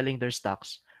investors selling their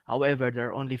stocks. However,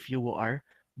 there are only few who are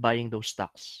buying those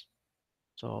stocks.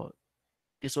 So,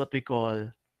 this is what we call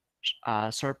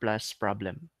surplus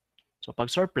problem. So,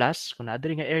 pag surplus, kung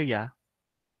naadiri nga area,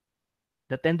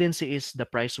 the tendency is the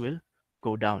price will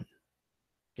go down.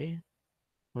 Okay?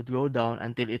 Would go down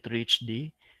until it reach the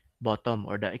bottom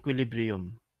or the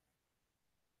equilibrium.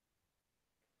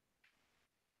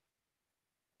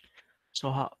 So,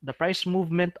 the price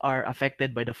movement are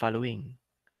affected by the following.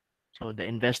 So, the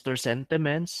investor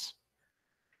sentiments,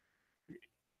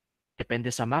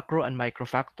 depende sa macro and micro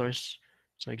factors.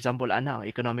 So example ana ang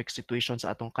economic situation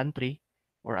sa atong country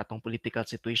or atong political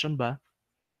situation ba.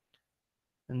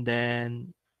 And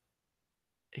then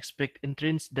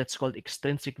that's called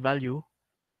extrinsic value.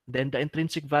 Then the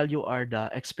intrinsic value are the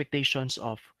expectations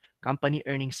of company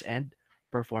earnings and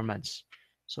performance.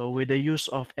 So with the use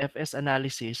of FS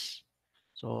analysis,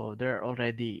 so there are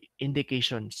already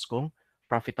indications kung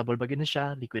profitable ba gina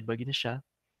siya, liquid ba gina siya,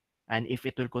 and if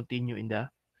it will continue in the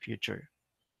future.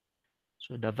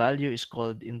 So the value is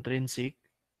called intrinsic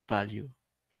value.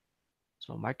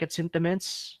 So market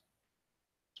sentiments.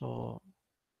 So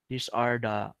these are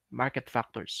the market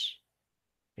factors.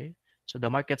 Okay. So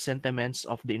the market sentiments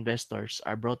of the investors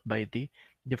are brought by the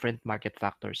different market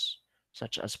factors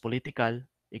such as political,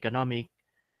 economic,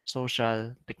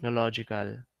 social,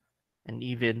 technological, and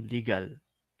even legal.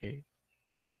 Okay.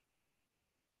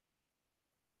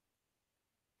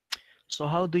 So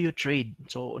how do you trade?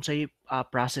 So unsay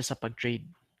process sa pag-trade?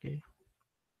 Okay.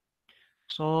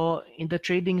 So, in the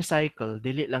trading cycle,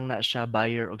 dili lang na siya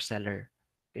buyer o seller.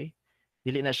 Okay?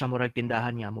 Dili na siya murag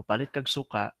tindahan nga mo palit kag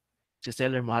suka, si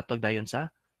seller mo hatag dayon sa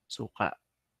suka.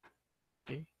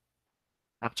 Okay?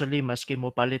 Actually, maski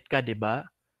mo palit ka, 'di ba?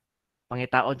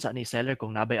 Pangitaon sa ni seller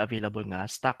kung nabay available nga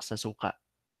stock sa suka.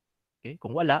 Okay?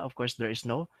 Kung wala, of course, there is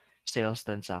no sales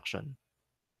transaction.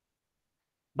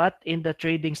 But in the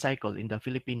trading cycle in the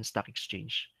Philippine Stock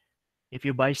Exchange, if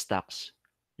you buy stocks,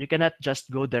 you cannot just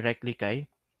go directly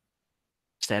kay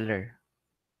seller.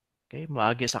 Okay?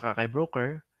 Moagi sa ka kay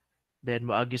broker, then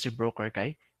moagi si broker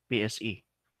kay PSE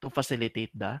to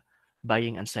facilitate the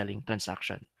buying and selling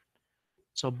transaction.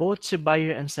 So both si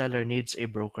buyer and seller needs a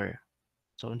broker.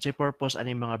 So unsay purpose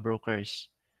ani mga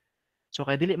brokers? So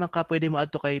kay dili man ka pwede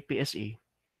moadto kay PSE.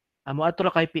 Ang moadto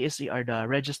ra kay PSE are the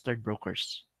registered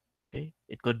brokers. Okay?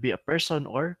 It could be a person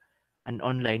or an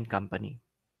online company,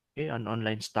 okay, an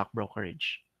online stock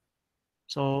brokerage.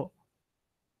 So,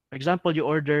 for example, you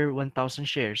order 1,000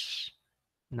 shares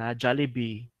na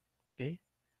Jollibee, okay?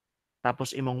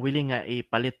 Tapos imong willing nga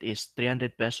ipalit is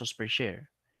 300 pesos per share.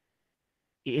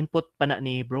 I-input pa na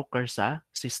ni broker sa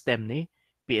system ni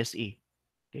PSE.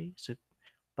 Okay? So,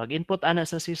 pag input ana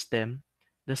sa system,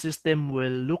 the system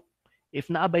will look if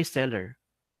naabay seller.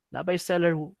 Naabay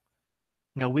seller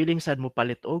nga willing sad mo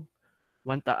palit og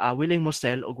willing mo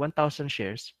sell og 1,000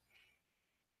 shares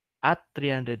at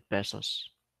 300 pesos.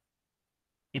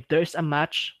 If there's a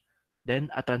match,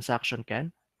 then a transaction can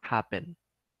happen.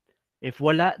 If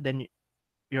wala, then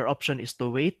your option is to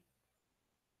wait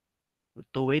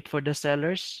for the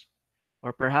sellers,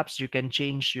 or perhaps you can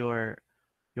change your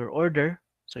order.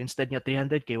 So instead nga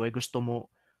 300k, why gusto mo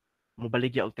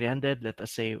baligya og 300, let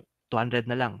us say 200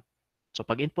 na lang. So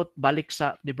pag input balik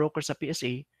sa the broker sa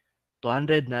PSA,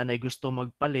 200 na gusto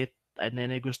magpalit at na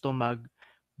gusto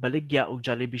magbaligya og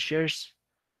Jollibee shares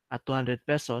at 200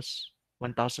 pesos,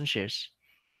 1,000 shares,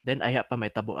 then ay pa may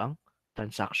tabo ang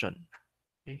transaction.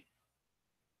 Okay?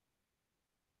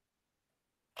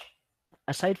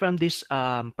 Aside from these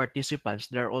participants,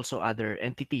 there are also other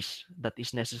entities that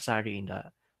is necessary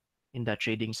in the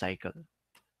trading cycle.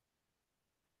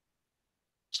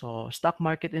 So stock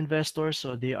market investors,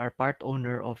 so they are part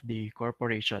owner of the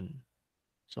corporation.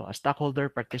 So a stockholder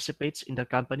participates in the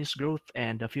company's growth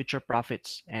and the future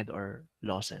profits and or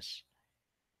losses.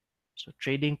 So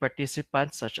trading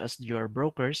participants such as your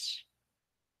brokers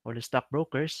or the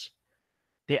stockbrokers,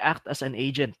 they act as an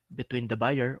agent between the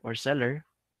buyer or seller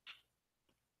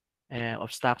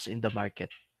of stocks in the market.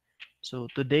 So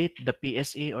to date, the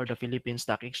PSE or the Philippine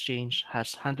Stock Exchange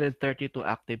has 132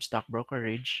 active stock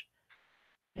brokerage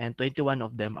and 21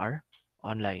 of them are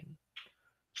online.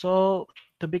 So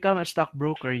to become a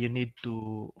stockbroker, you need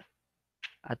to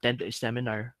attend a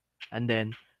seminar and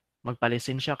then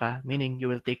magpalisensya ka, meaning you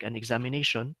will take an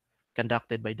examination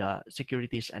conducted by the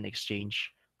Securities and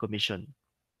Exchange Commission.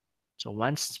 So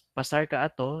once pasar ka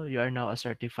ato, you are now a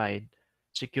certified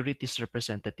securities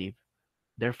representative.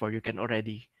 Therefore, you can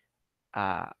already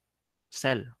uh,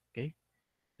 sell. Okay,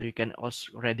 so you can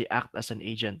also already act as an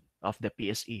agent of the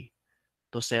PSE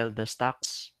to sell the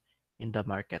stocks in the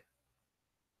market.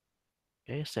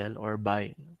 Okay, sell or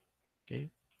buy. Okay,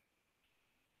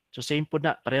 so same po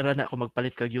na, parera na kung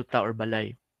magpalit kag yuta or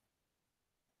balay.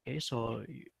 Okay, so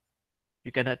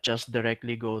you cannot just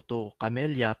directly go to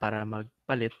Camellia para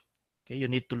magpalit. Okay, you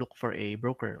need to look for a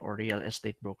broker or real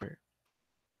estate broker.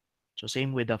 So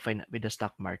same with the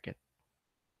stock market.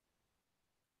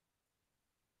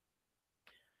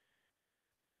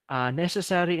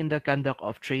 Necessary in the conduct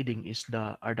of trading is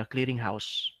the clearing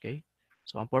house. Okay,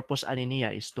 so ang purpose ani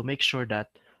niya is to make sure that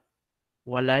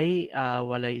walay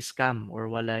scam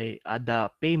or walay the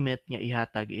payment nga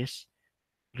ihatag is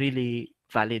really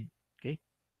valid. Okay,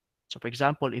 so for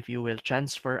example, if you will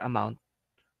transfer amount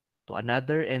to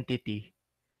another entity,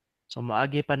 so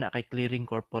moagi pa na kay clearing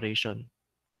corporation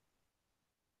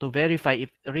to verify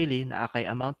if really naa kay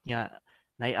amount niya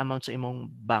na amount sa imong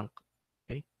bank.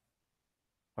 Okay,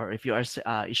 or if you are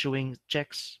issuing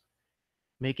checks,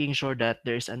 making sure that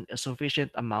there is a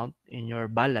sufficient amount in your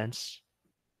balance.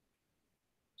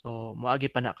 So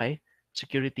moagi pa na kay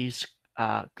securities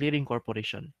clearing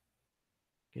corporation.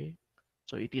 Okay,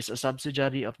 so it is a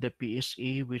subsidiary of the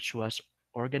PSE which was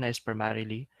organized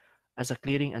primarily as a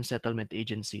clearing and settlement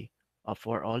agency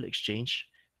for all exchange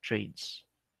trades.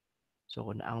 So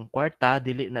kung ang kwarta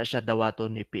dili na siya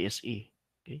dawaton ni PSE.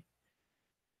 Okay?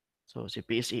 So si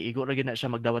PSE igo ra gyud na siya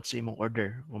magdawat sa imong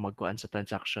order o magkuan sa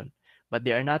transaction. But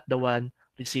they are not the one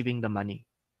receiving the money.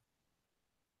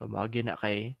 So moagi na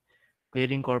kay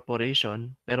clearing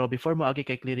corporation, pero before moagi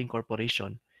kay clearing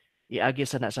corporation, iagi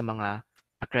sana sa mga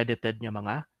accredited nga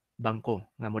mga bangko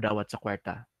nga modawat sa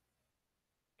kwarta.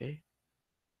 Okay?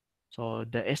 So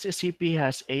the SSCP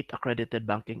has 8 accredited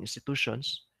banking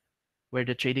institutions where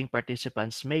the trading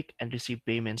participants make and receive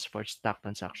payments for stock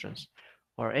transactions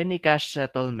or any cash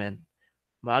settlement.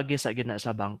 Maagi sa gina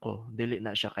sa bangko, dili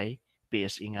na siya kay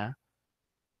PSE nga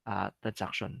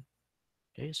transaction.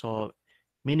 Okay? So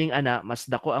meaning ana mas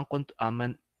dako ang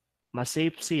mas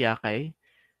safe siya kay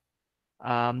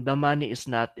the money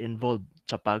is not involved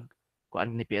sa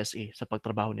kuan ni PSE, sa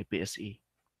pagtrabaho ni PSE.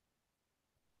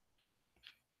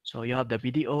 So you have the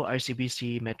BDO,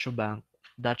 RCBC, Metrobank,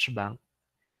 Dutch Bank,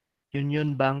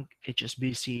 Union Bank,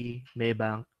 HSBC,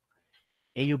 Maybank,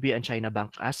 AUB, and China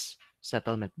Bank as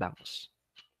settlement banks.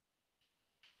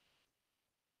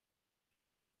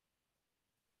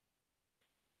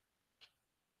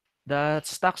 The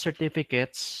stock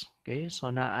certificates, okay, so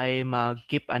na ay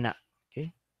mag-keep ana.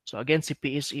 Okay? So again, si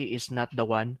PSE is not the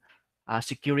one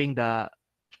securing the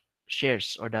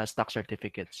shares or the stock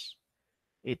certificates.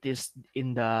 It is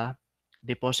in the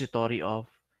depository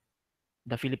of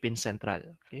the Philippine Central,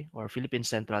 okay, or Philippine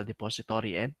Central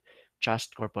Depository and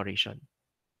Trust Corporation.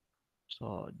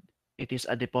 So it is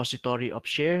a depository of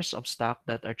shares of stock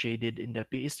that are traded in the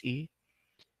PSE,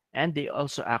 and they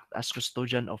also act as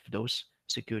custodian of those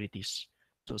securities.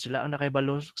 So sila ang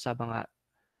nakibalo sa mga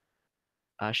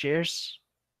shares,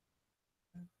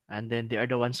 and then they are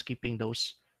the ones keeping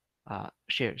those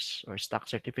shares or stock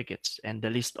certificates and the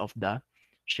list of the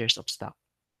shares of stock.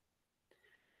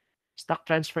 Stock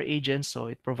transfer agents, so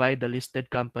it provide the listed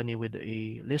company with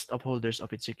a list of holders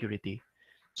of its security.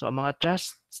 So ang mga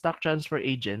stock transfer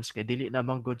agents, kay dili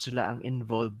namang good sila ang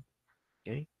involved.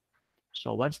 Okay?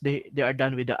 So once they are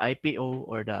done with the IPO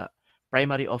or the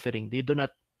primary offering, they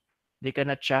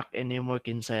cannot track anymore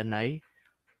kinsa nay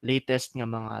latest nga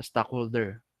mga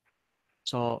stockholder.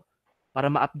 So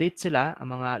para ma-update sila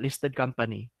ang mga listed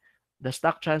company, the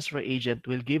stock transfer agent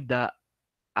will give the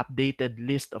updated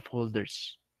list of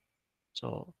holders.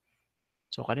 So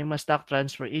kaning mga stock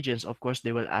transfer agents, of course,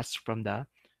 they will ask from the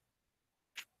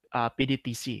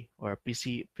PDTC or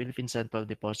PC Philippine Central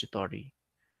Depository.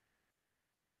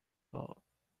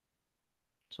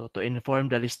 So, to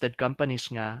inform the listed companies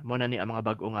nga mo na ni ang mga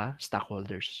bag-o nga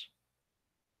stockholders.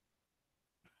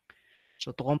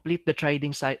 So to complete the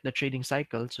trading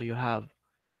cycle, so you have,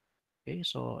 okay,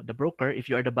 so the broker, if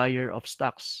you are the buyer of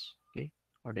stocks, okay,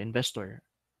 or the investor.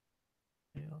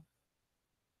 Okay.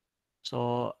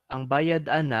 So ang bayad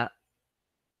ana,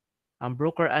 ang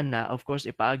broker ana, of course,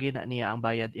 ipaagi na niya ang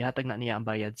bayad, ihatag na niya ang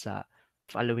bayad sa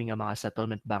following nga mga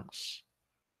settlement banks.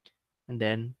 And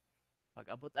then pag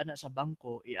abot ana sa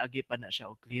bangko, iagi pa na siya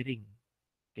og clearing,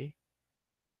 okay,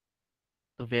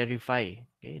 to verify,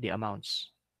 okay, the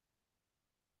amounts.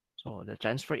 So the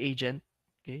transfer agent,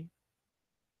 okay,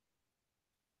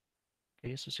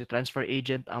 okay, so si transfer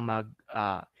agent ang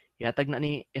ihatag na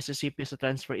ni SCCP sa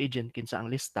transfer agent kinsa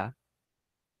ang lista,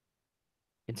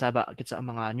 kinsa ang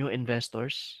mga new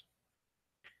investors.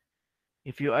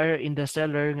 If you are in the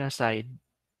seller nga side,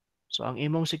 so ang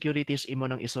imong securities imo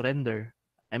nang isurrender.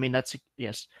 I mean not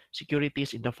yes,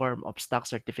 securities in the form of stock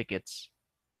certificates.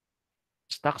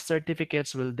 Stock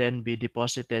certificates will then be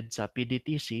deposited sa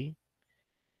PDTC.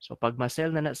 So pag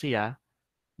ma-sell na siya,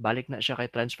 balik na siya kay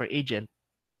transfer agent,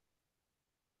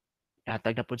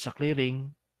 hatag na pud sa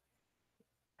clearing,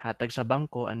 hatag sa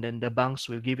bangko, and then the banks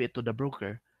will give it to the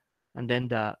broker, and then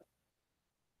the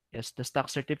stock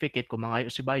certificate kung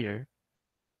mangayo si buyer,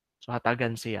 so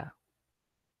hatagan siya.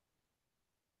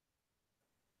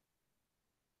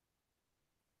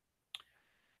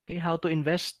 Okay, how to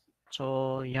invest?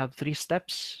 So you have 3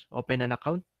 steps: open an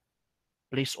account,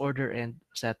 place order, and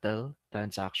settle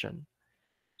transaction.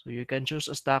 So you can choose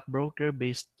a stockbroker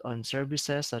based on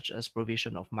services such as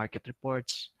provision of market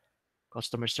reports,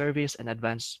 customer service, and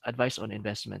advice on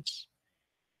investments.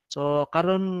 So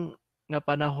karon nga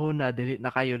panahon na dili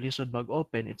na kayo lisod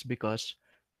mag-open, it's because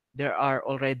there are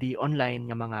already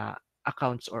online nga mga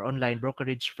accounts or online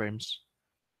brokerage firms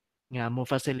nga mo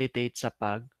facilitate sa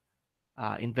pag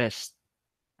invest.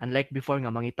 Unlike before nga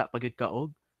mangita pagyud ka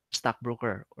og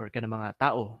stockbroker or kana mga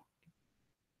tao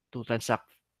to transact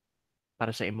para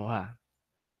sa imuha.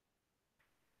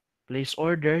 Place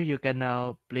order, you can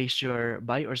now place your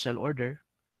buy or sell order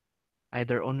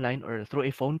either online or through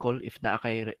a phone call if naa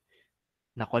kay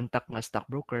na contact nga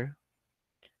stockbroker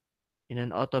in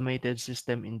an automated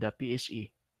system in the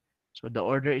PSE. So the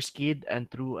order is keyed and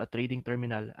through a trading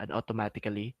terminal and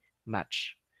automatically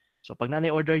match. So pag na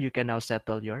order, you can now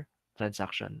settle your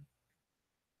transaction.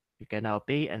 You can now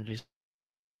pay and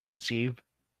receive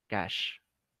cash.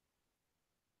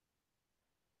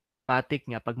 Matik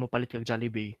nga pag mo palit kag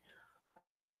Jollibee,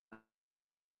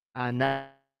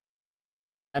 na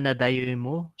dayon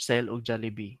mo sell og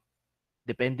Jollibee.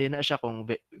 Depende na siya kung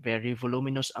very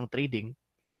voluminous ang trading.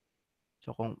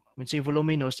 So kung minsan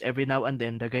voluminous, every now and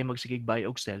then dagay magsigig buy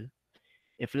og sell.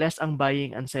 If less ang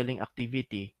buying and selling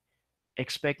activity,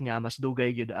 expect nga mas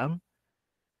dugay gyud ang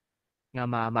nga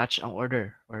ma-match ang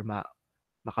order or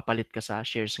makapalit ka sa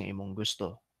shares nga imong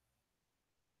gusto.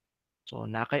 So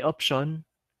na kay option,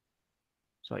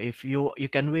 so if you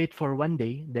can wait for 1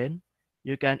 day, then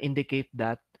you can indicate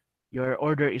that your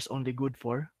order is only good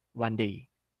for 1 day.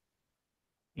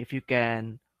 If you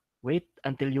can wait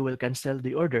until you will cancel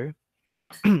the order,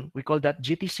 we call that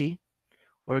GTC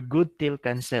or good till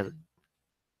canceled.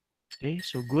 Okay,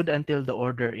 so good until the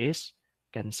order is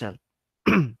canceled.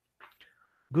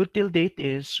 Good till date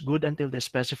is good until the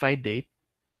specified date.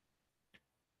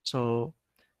 So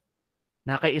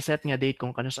Nakaiset nga date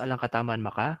kung kanus alang kataman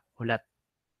makahulat.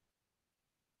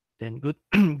 Then good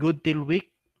good till week.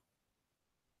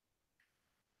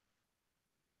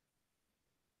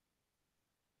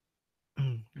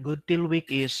 Good till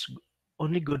week is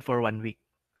only good for 1 week.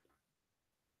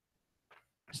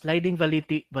 Sliding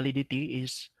validity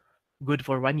is good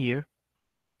for 1 year.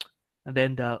 And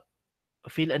then the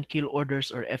fill and kill orders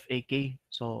or FAK.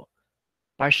 So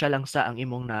partial lang sa ang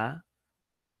imong na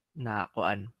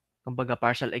kuan. Kumbaga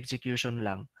partial execution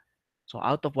lang. So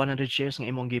out of 100 shares nga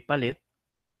imong gipalit,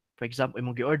 for example,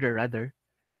 imong gi-order rather,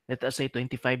 let us say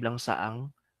 25 lang sa ang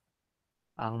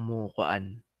mo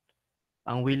kuan,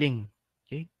 ang willing.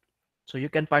 Okay? So you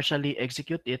can partially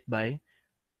execute it by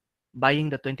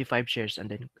buying the 25 shares and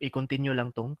then i-continue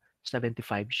lang tong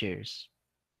 75 shares.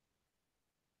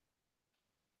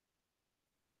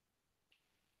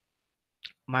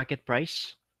 Market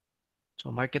price.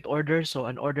 So market order,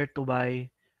 so an order to buy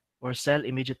or sell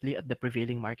immediately at the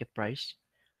prevailing market price,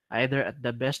 either at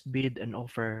the best bid and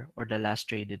offer or the last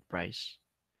traded price.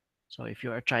 So if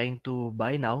you are trying to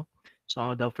buy now,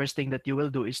 so the first thing that you will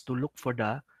do is to look for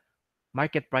the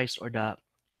market price or the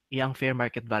iyang fair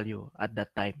market value at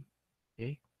that time.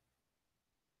 Okay?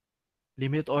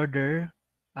 Limit order,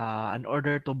 an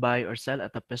order to buy or sell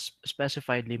at a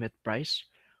specified limit price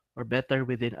or better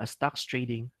within a stocks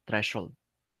trading threshold.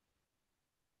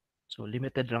 So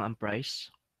limited lang ang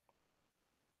price.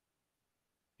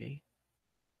 Okay?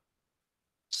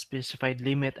 Specified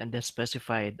limit and the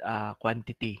specified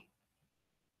quantity.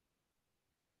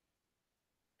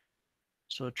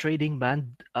 So trading band,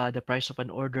 the price of an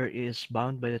order is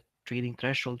bound by the trading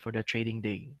threshold for the trading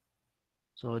day.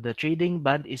 So the trading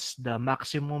band is the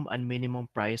maximum and minimum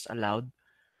price allowed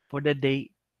for the day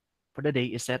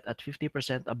is set at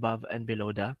 50% above and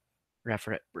below the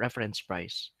reference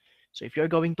price. So if you're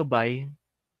going to buy,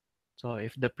 so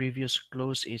if the previous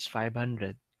close is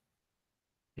 500,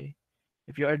 okay,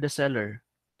 if you are the seller,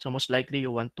 so most likely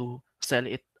you want to sell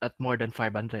it at more than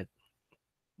 500.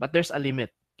 But there's a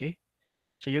limit, okay?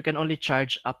 So you can only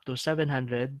charge up to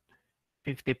 750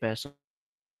 pesos.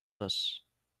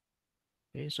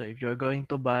 Okay, so if you're going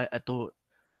to buy to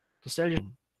sell your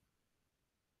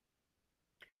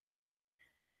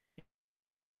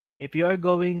if you are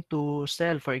going to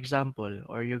sell, for example,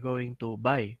 or you're going to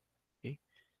buy, okay,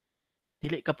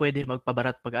 dili ka pwede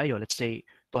magpabarat pag-ayo. Let's say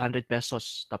 200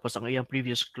 pesos, tapos ang iyang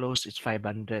previous close is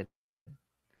 500.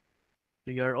 So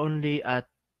you're only at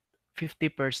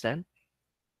 50%.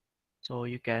 So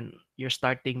your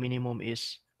starting minimum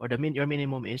is, or your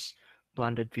minimum is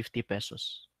 250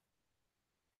 pesos.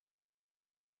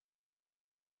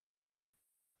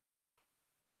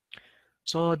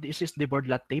 So this is the board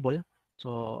lot table.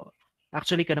 So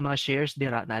actually ka mga shares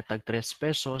dira na tag 3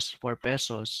 pesos, 4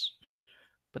 pesos.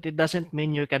 But it doesn't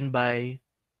mean you can buy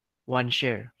one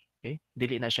share. Okay?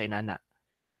 Dili na siya inana.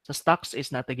 Sa stocks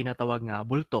is nata ginatawag nga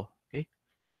bulto. Okay?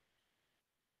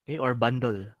 Okay? Or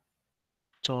bundle.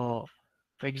 So,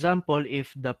 for example, if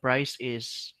the price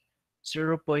is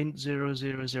 0.0001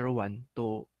 to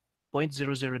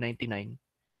 0.0099,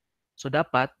 so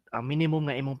dapat ang minimum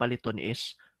nga imong paliton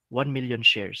is 1 million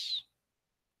shares.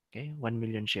 Okay? 1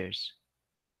 million shares.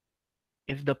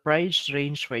 If the price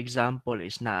range, for example,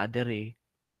 is naa dere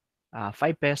 5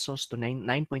 pesos to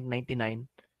 9.99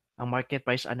 ang market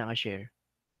price ana nga share.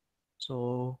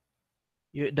 So,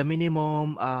 the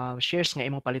minimum shares nga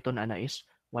imong paliton ana is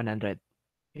 100.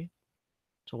 Okay?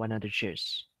 So 100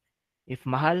 shares. If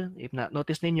na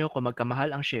notice ninyo kung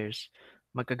magkamahal ang shares,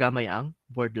 magkagamay ang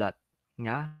board lot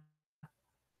nga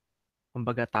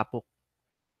kumbaga tapok.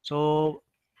 So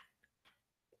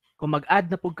kung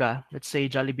mag-add na pug ka, let's say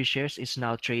Jollibee shares is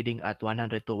now trading at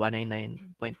 100 to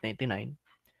 199.99.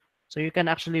 So you can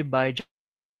actually buy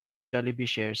Jollibee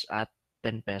shares at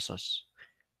 10 pesos.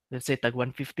 Let's say tag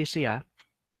 150 siya.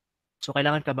 So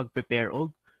kailangan ka mag-prepare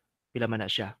og pila man na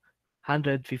siya.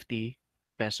 150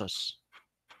 pesos.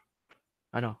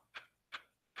 Ano?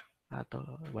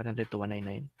 Ato 100 to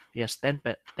 199. Yes, 10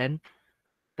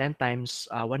 times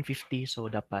 150 so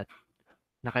dapat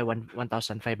na kay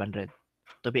 1,500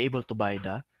 to be able to buy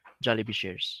the Jollibee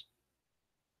shares.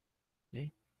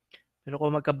 Okay? Pero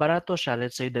kung magkabarato siya,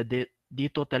 let's say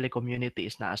dito telecommunity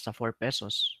is na sa 4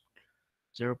 pesos,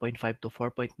 0.5 to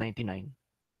 4.99.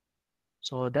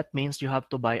 So that means you have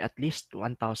to buy at least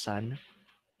 1,000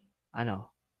 ano,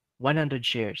 100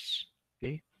 shares.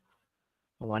 Okay?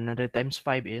 100 times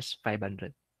 5 is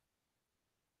 500.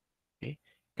 Okay?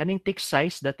 Kaning tick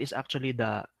size, that is actually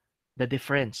the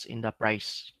difference in the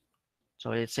price.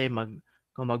 So let's say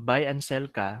kung mag-buy and sell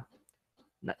ka,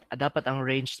 dapat ang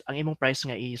range, ang imong price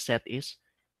nga i-set is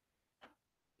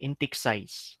in tick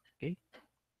size. Okay?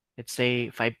 Let's say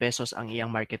 5 pesos ang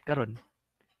iyang market karon.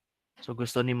 So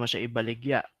gusto nimo siya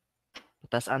ibaligya.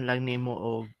 Taas-an lang nimo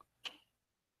og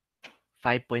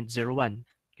 5.01,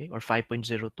 okay, or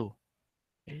 5.02.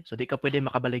 Okay? So di ka pwede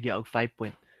makabaligya og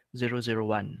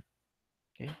 5.001.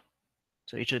 Okay?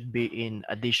 So it should be in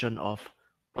addition of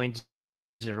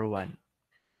 0.01.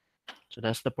 So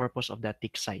that's the purpose of that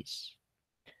tick size.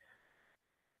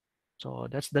 So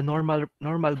that's the normal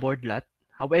board lot.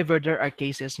 However, there are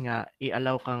cases nga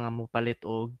i-allow ka nga mo palit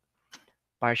og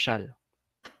partial.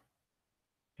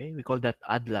 Okay? We call that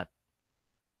odd lot.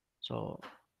 So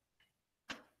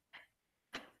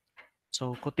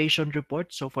quotation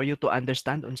report. So for you to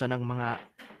understand unsa nang mga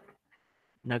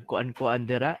nagkuan-kuan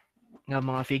dira nga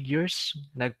mga figures,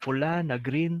 nagpula,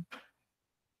 naggreen,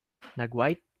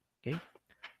 nag-white. Okay?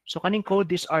 So kaning code,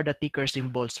 these are the ticker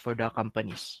symbols for the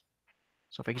companies.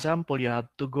 So for example, you have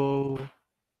to go,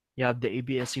 you have the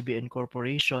ABS-CBN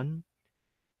Corporation.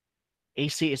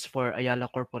 AC is for Ayala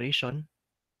Corporation.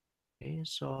 Okay,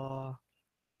 so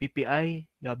PPI,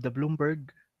 you have the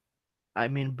Bloomberry,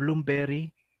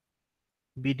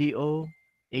 BDO,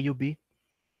 AUB.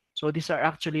 So these are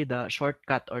actually the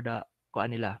shortcut or the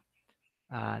kuan nila,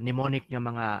 mnemonic nga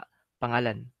mga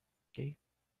pangalan. Okay?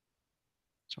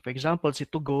 So for example, si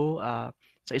Tugo,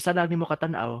 sa isa lang nimo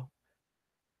katanaw,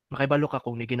 makibalo ka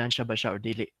kung niginansya ba siya or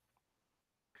dili.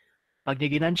 Pag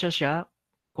niginansya siya,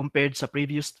 compared sa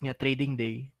previous nga trading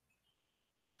day,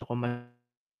 so kung mas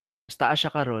taas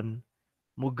siya karon,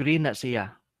 mo green na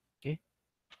siya. Okay?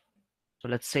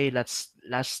 So let's say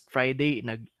last Friday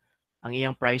ang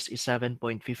iyang price is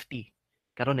 7.50.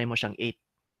 Karon na mo siyang 8.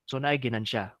 So naay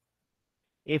ginansya.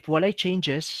 If walay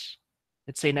changes,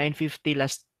 let's say 9.50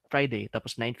 last Friday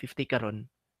tapos 9.50 karon.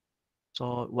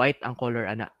 So white ang color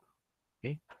ana.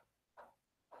 Okay?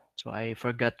 So I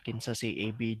forgot kinsa si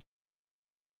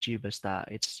ABG basta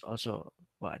it's also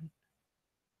one.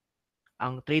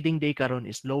 Ang trading day karon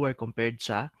is lower compared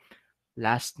sa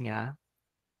last nga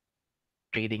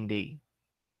trading day.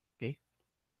 Okay?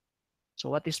 So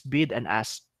what is bid and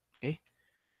ask? Okay?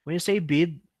 When you say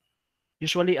bid,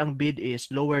 usually ang bid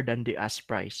is lower than the ask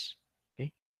price.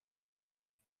 Okay?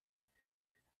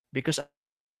 Because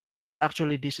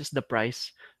actually this is the price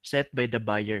set by the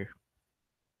buyer.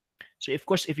 So of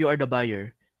course if you are the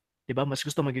buyer, 'di ba mas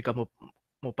gusto magi ka mo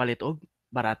palit og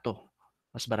barato,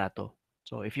 mas barato.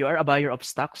 So if you are a buyer of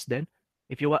stocks then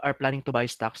if you are planning to buy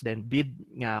stocks then bid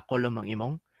nga column ang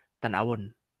imong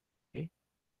tanawon. Okay?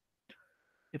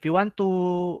 If you want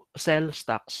to sell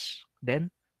stocks then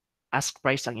ask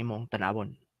price ang imong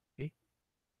tanawon. Okay?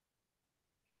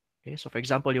 Okay, so for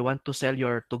example, you want to sell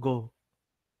your to go.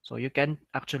 So you can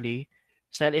actually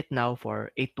sell it now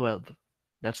for 812.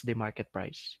 That's the market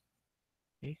price.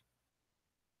 Okay?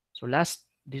 So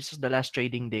this is the last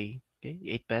trading day. Okay,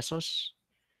 8 pesos.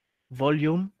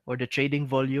 Volume or the trading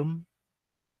volume.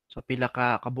 So pila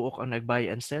ka kabuok ang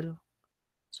nag-buy and sell.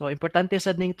 So importante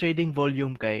sad ning trading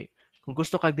volume kay kung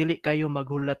gusto kag dili kayo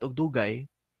maghulat og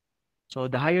dugay, so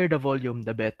the higher the volume,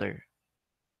 the better.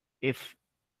 If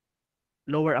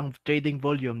lower ang trading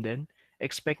volume then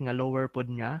expect nga lower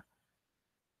pod nga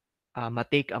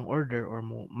ma-take ang order or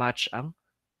mo match ang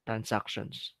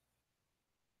transactions.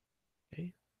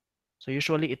 Okay? So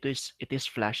usually it is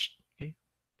flashed. Okay?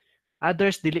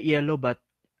 Others dili yellow but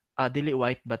dili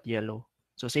white but yellow.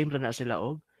 So same ra na sila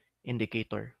og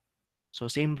indicator. So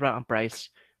same ra ang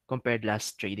price compared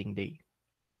last trading day.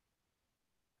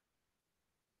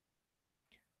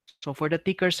 So for the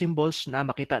ticker symbols na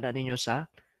makita na ninyo sa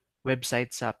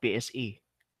website sa PSE.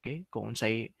 Okay? Kung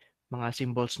unsay mga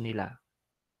symbols nila.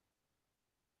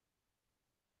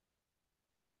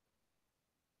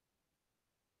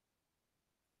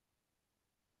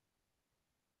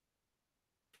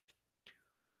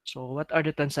 So what are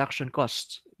the transaction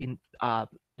costs in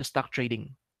the stock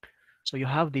trading? So you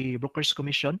have the broker's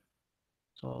commission.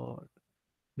 So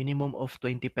minimum of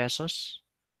 20 pesos.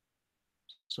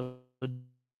 So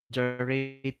the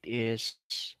rate is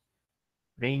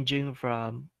ranging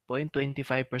from 0.25%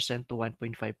 to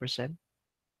 1.5%.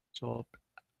 So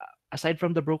aside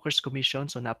from the broker's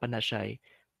commission, so napa na siya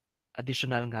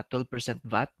additional nga 12%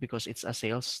 VAT because it's a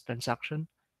sales transaction.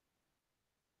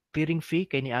 Clearing fee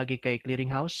kay niagi kay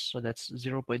clearing house, so that's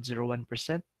 0.01%.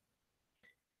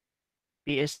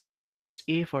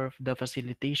 PSE for the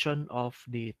facilitation of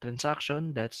the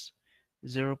transaction, that's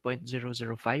 0.005.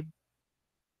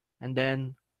 And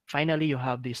then finally, you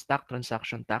have the stock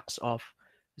transaction tax of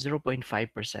 0.5%.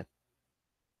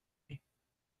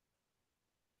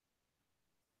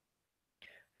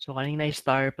 So kaning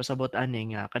na-star pasabot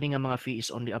ani nga kaning nga mga fee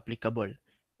is only applicable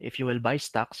if you will buy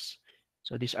stocks.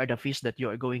 So these are the fees that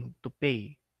you are going to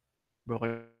pay.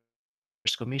 Broker's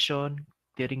commission,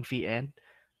 clearing fee, and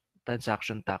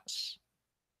transaction tax.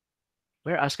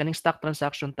 Whereas kaning stock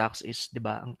transaction tax is, 'di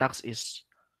ba, ang tax is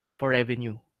for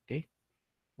revenue, okay?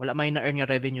 Wala may na-earn nga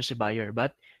revenue si buyer.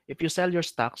 But if you sell your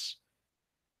stocks,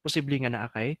 posible nga naa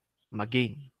kay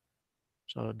mag-gain.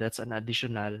 So that's an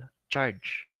additional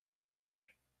charge.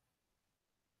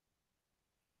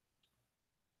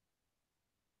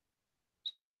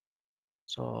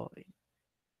 So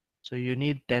so you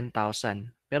need 10,000.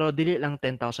 Pero dili lang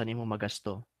 10,000 imo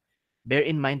magasto. Bear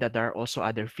in mind that there are also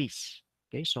other fees.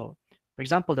 Okay? So for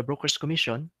example, the broker's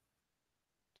commission,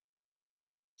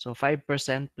 so 5%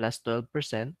 plus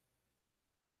 12%.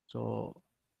 So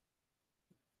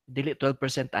dili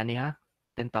 12% ani ha,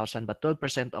 10,000 but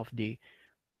 12% of the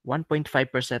 1.5%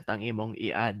 ang imong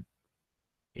i-add.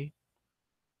 Okay?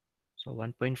 So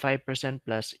 1.5%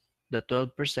 plus the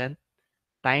 12%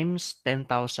 times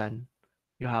 10,000,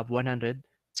 you have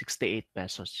 168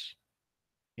 pesos.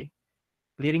 Okay?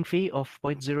 Clearing fee of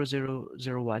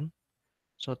 0.0001.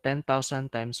 So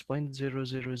 10,000 times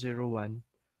 0.0001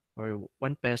 or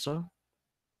 1 peso.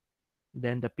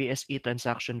 Then the PSE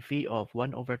transaction fee of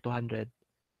 1 over 200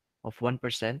 of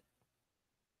 1%.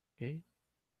 Okay?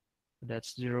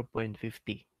 That's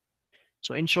 0.50.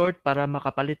 So in short, para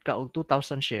makapalit ka og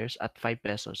 2,000 shares at 5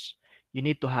 pesos, you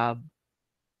need to have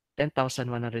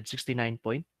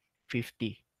 10,169.50.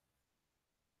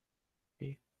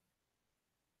 Okay?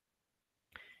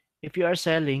 If you are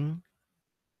selling,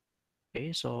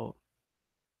 okay, so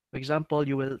for example,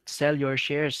 you will sell your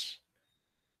shares.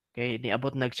 Okay,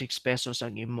 niabot nag 6 pesos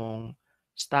ang imong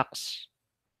stocks.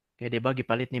 Okay, di ba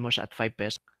gipalit nimo siya at 5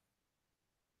 pesos.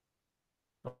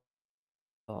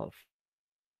 Of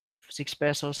 6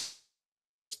 pesos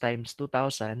times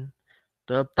 2,000,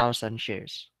 12,000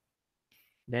 shares.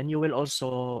 Then you will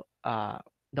also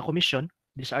the commission,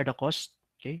 these are the costs,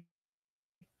 okay?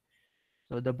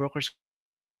 So the broker's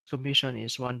commission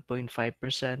is 1.5%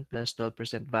 plus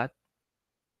 12% VAT,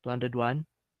 201.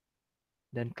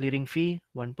 Then clearing fee,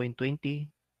 1.20.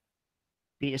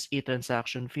 PSE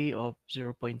transaction fee of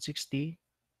 0.60.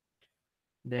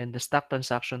 Then the stock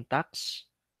transaction tax.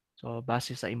 So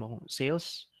base sa imong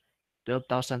sales,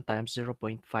 12,000 times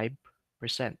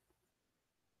 0.5%.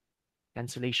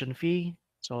 Cancellation fee.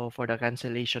 So for the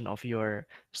cancellation of your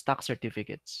stock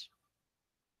certificates.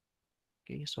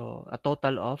 Okay, so a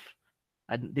total of,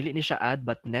 dili ni siya add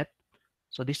but net.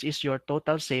 So this is your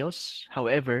total sales.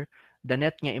 However, the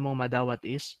net nga imong madawat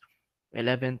is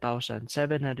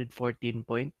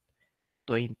 11,714.20.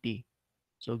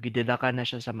 So gidedaka na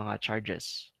siya sa mga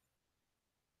charges.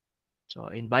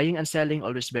 So in buying and selling,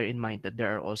 always bear in mind that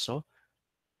there are also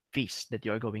fees that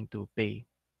you are going to pay.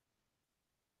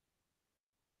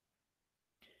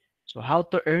 So how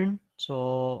to earn?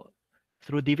 So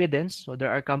through dividends. So there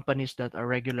are companies that are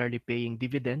regularly paying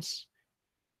dividends.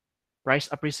 Price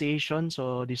appreciation.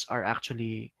 So these are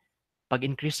actually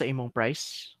pag-increase sa imong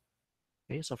price.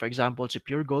 Okay, so for example, si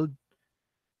Pure Gold,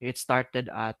 it started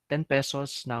at 10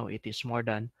 pesos. Now it is more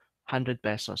than 100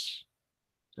 pesos.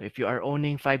 So if you are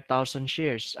owning 5,000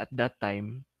 shares at that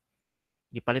time,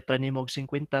 gipalit ra nimo og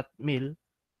 50,000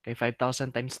 kay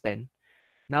 5,000 times 10.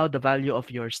 Now the value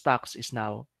of your stocks is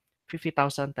now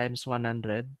 50,000 times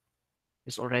 100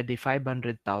 is already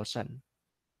 500,000.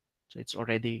 So it's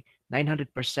already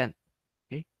 900%,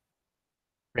 okay,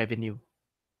 revenue.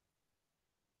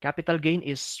 Capital gain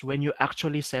is when you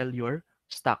actually sell your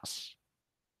stocks.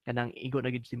 Kanang igo na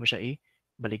gid mo siya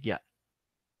baligya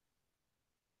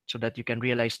so that you can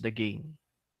realize the gain.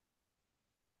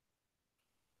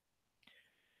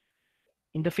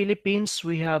 In the Philippines,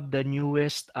 we have the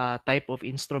newest type of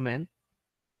instrument.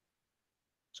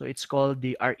 So it's called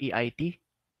the REIT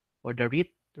or the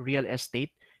REIT, Real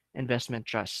Estate Investment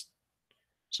Trust.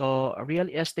 So a real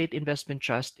estate investment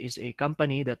trust is a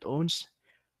company that owns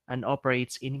and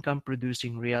operates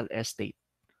income-producing real estate.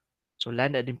 So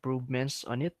land and improvements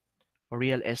on it or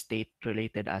real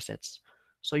estate-related assets.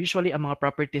 So usually ang mga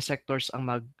property sectors ang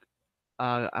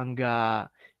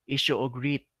issue og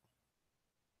REIT.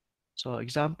 So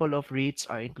example of REITs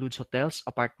includes hotels,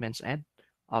 apartments, and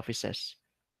offices.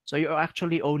 So you're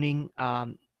actually owning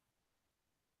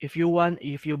if you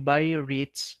buy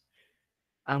REITs,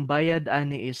 ang bayad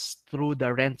ani is through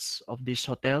the rents of these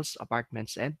hotels,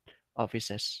 apartments, and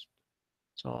offices.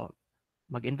 So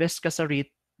mag-invest ka sa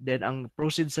REIT, then ang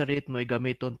proceeds sa REIT mo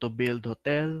gamiton to build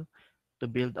hotel, to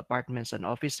build apartments and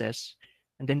offices.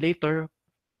 And then later,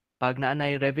 pag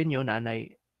naanay revenue,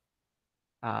 naanay,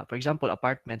 for example,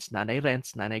 apartments, naanay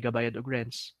rents, naanay gabayad og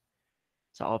rents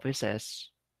sa offices.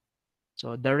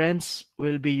 So the rents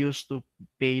will be used to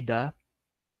pay the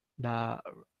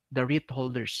the REIT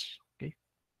holders. Okay.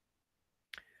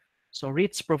 So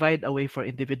REITs provide a way for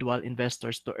individual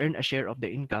investors to earn a share of the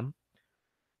income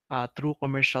through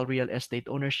commercial real estate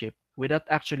ownership without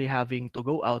actually having to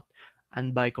go out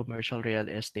and buy commercial real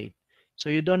estate. So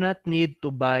you do not need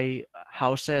to buy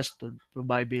houses to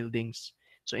buy buildings.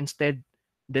 So instead,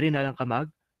 diri na lang ka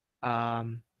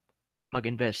um,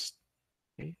 mag-invest.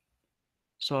 Okay?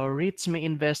 So REITs may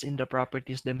invest in the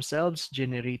properties themselves,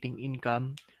 generating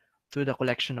income through the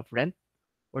collection of rent,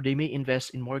 or they may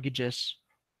invest in mortgages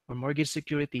or mortgage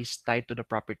securities tied to the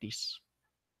properties.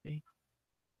 Okay?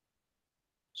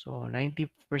 So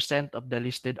 90% of the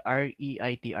listed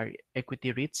REIT are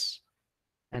equity REITs,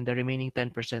 and the remaining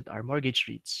 10% are mortgage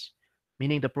REITs,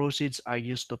 meaning the proceeds are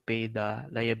used to pay the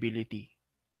liability.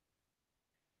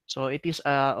 So it is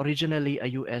originally a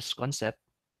US concept.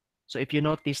 So if you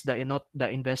notice the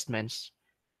investments,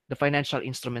 the financial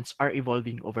instruments are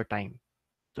evolving over time.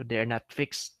 So they are not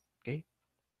fixed. Okay.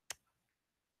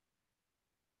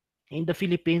 In the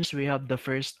Philippines, we have the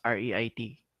first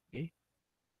REIT. Okay.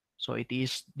 So it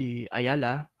is the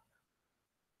Ayala,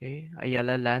 okay,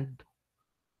 Ayala Land,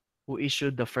 who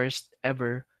issued the first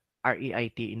ever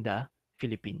REIT in the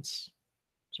Philippines.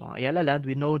 So ang Ayala Land,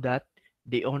 we know that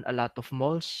they own a lot of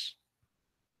malls,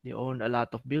 they own a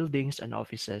lot of buildings and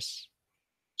offices.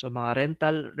 So mga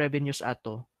rental revenues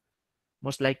ato,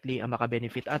 most likely ang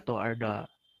makabenefit ato are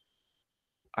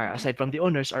aside from the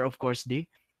owners are of course the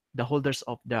holders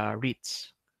of the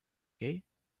REITs. Okay?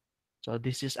 So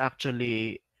this is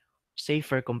actually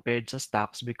safer compared sa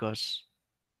stocks because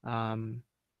um,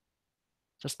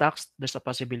 sa stocks there's a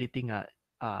possibility nga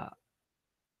uh,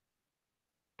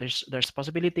 there's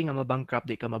possibility nga mabankrupt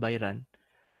di ka mabayaran.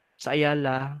 Sa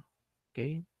Ayala,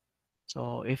 okay?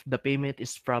 So if the payment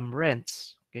is from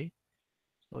rents, okay?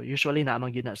 So usually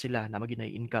naamang gina sila, naamang gina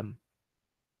income.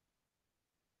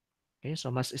 Okay? So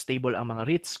mas stable ang mga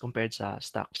REITs compared sa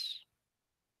stocks.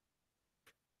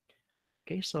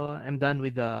 Okay, so I'm done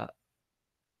with the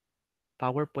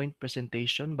PowerPoint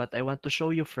presentation, but I want to show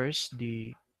you first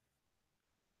an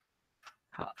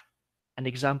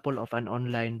example of an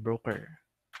online broker.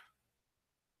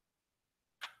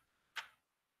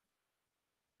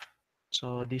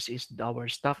 So this is our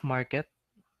stock market.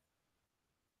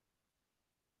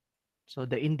 So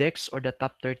the index or the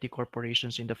top 30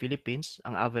 corporations in the Philippines,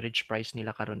 ang average price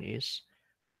nila karon is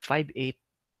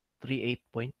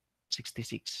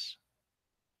 5838.66.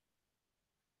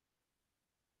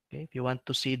 Okay, if you want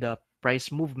to see the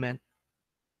price movement,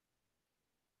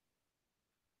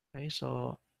 okay,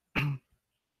 so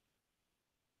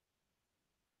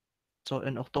so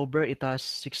in October it has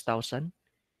 6,000.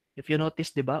 If you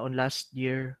notice, 'di ba, on last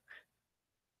year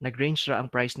nag-range ra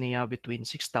ang price niya between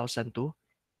 6,000 to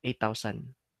 8,000.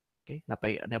 Okay,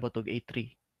 nabot og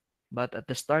 83. But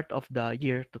at the start of the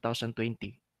year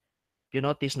 2020, you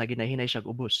notice na ginahinay siya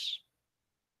ubos.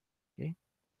 Okay?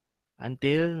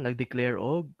 Until nag-declare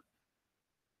og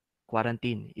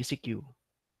quarantine, ECQ.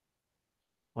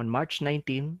 On March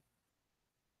 19,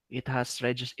 it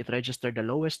registered the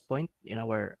lowest point in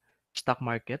our stock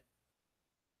market.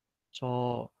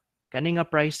 So kani nga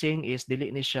pricing is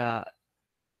dili ni siya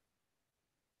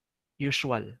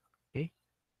usual. Okay?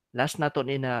 Last nato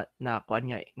ni na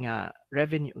kuan nga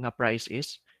revenue nga price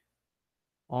is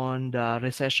on the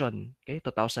recession, okay,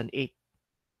 2008,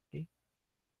 okay,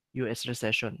 US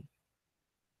recession.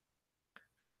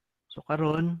 So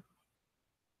karon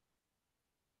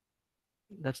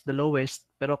that's the lowest,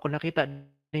 pero kung nakita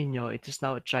ninyo it is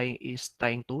now trying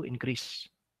to increase.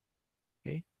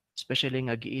 Okay? Especially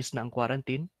nga giis na ang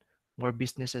quarantine, more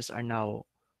businesses are now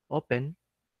open.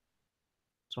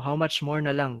 So how much more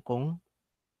na lang kung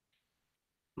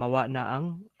mawa na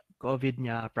ang COVID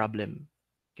niya problem.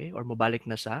 Okay? Or mabalik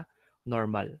na sa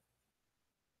normal.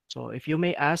 So if you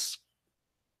may ask,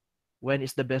 when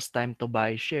is the best time to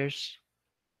buy shares?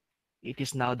 It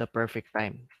is now the perfect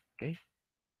time. Okay?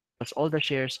 Because all the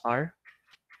shares are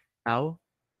now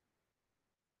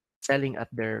selling at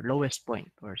their lowest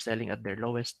point or selling at their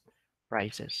lowest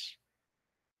prices.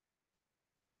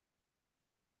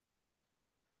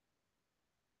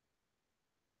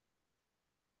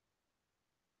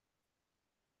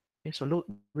 Okay, so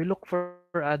we look for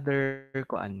other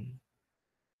kuan.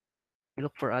 We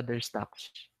look for other stocks.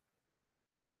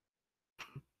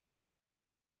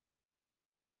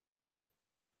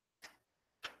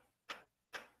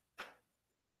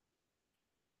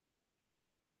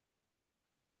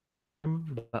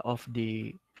 Of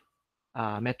the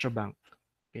Metro Bank.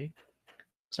 Okay.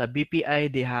 Sa BPI,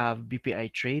 they have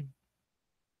BPI Trade.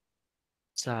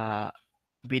 Sa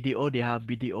BDO, they have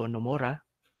BDO Nomura.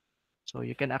 So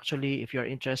you can actually, if you're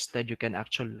interested, you can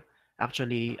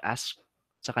actually ask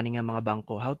sa kanina mga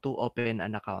bangko how to open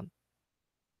an account.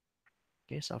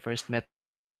 Okay, sa First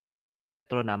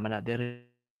Metro naman na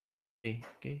dere.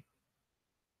 Okay.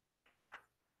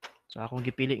 So akong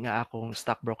gipili nga akong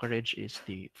stock brokerage is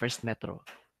the First Metro.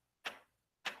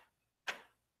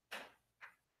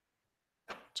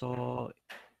 So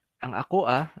ang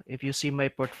ako if you see my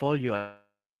portfolio,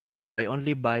 I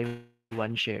only buy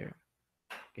one share.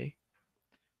 Okay?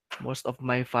 Most of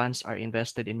my funds are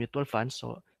invested in mutual funds,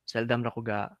 so seldom ra ko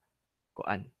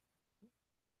kuan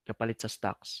kapalit sa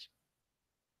stocks.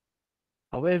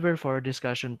 However, for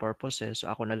discussion purposes,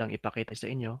 so ako na lang ipakita sa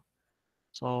inyo.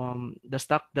 So the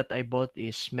stock that I bought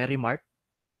is Merrimart.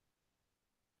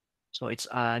 So it's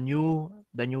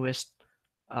the newest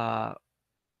uh,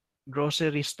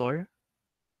 grocery store.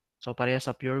 So pareha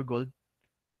sa Pure Gold.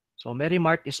 So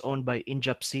Merrimart is owned by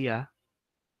Injapsia,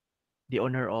 the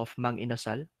owner of Mang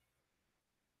Inasal.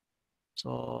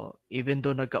 So even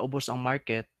though nagkaubos ang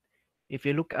market, if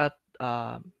you look at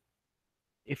uh,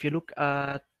 if you look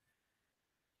at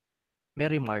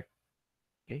Merrimart,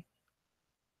 okay?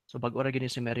 So bago ra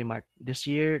gini si Merrimart. I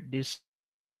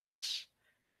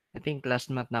think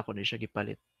last month na ako ni siya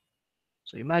gipalit.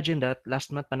 So imagine that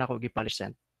last month pa na ako gipalit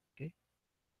cent. Okay?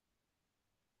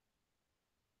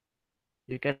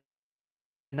 You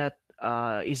cannot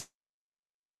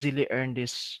easily earn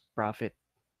this profit.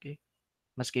 Okay?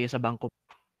 Maski sa bangko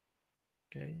pa.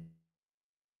 Okay?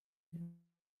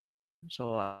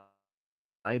 So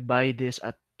I buy this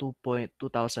at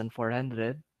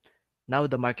 2,400. Now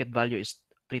the market value is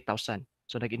 3,000.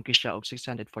 So nag-increase siya og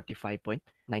 645.98.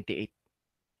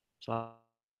 So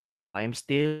I'm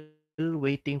still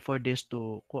waiting for this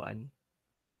to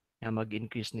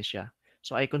mag-increase ni siya.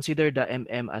 So I consider the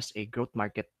MM as a growth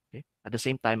market, okay? At the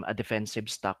same time a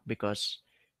defensive stock because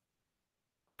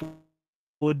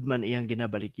food man iyang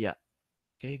ginabaligya,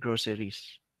 okay?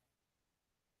 Groceries.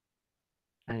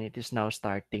 And it is now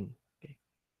starting. Okay?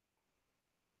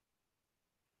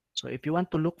 So if you want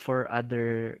to look for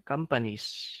other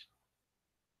companies,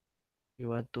 you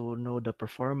want to know the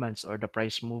performance or the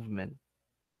price movement.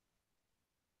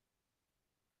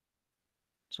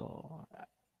 So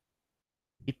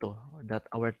dito, that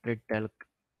our third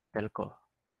telco.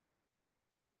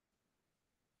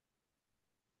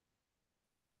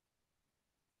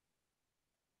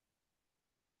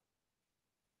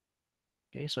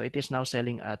 Okay, so it is now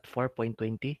selling at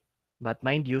 4.20. But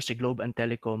mind you, si Globe and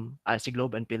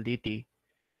PLDT,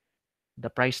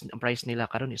 ang price nila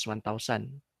karon is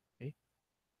 1,000. Okay?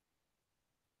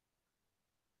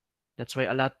 That's why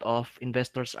a lot of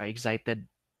investors are excited.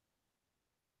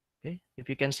 Okay? If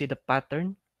you can see the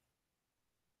pattern,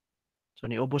 so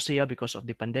niubos siya because of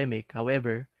the pandemic.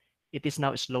 However, it is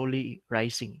now slowly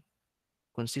rising,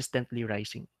 consistently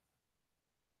rising.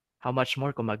 How much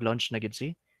more kung mag-launch na gid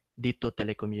si dito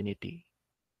telecommunity.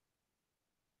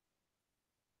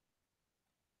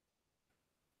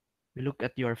 We look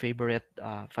at your favorite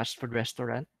fast food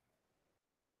restaurant.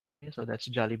 Okay, so that's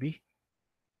Jollibee.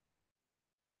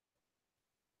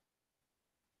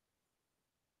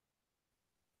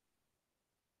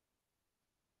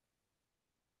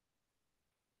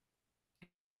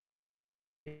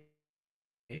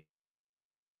 Okay,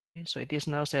 so it is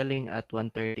now selling at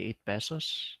 138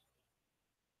 pesos.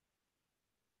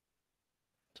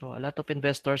 So a lot of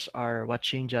investors are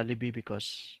watching Jollibee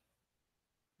because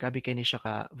grabe kay ni siya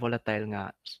ka volatile nga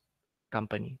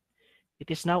company. It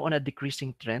is now on a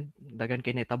decreasing trend. Dagan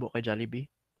kay nitabo kay Jollibee.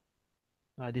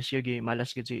 This year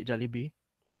malas gid si Jollibee.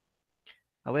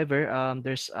 However,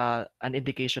 there's an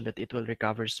indication that it will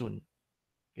recover soon.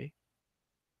 Okay?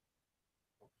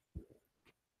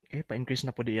 Okay, pa-increase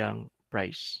na po diyang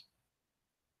price.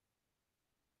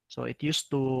 So it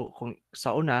used to kung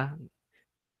sa una,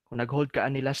 kung nag-hold ka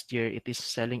ani last year, it is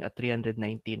selling at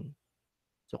 319.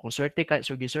 So kung swerte ka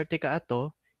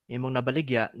ato, imong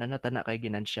nabaligya na natana kay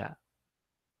ginansya.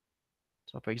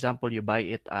 So for example, you buy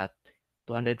it at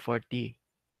 240,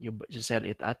 you sell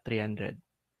it at 300.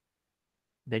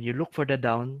 Then you look for the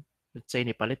down, let's say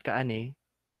nipalit ka ani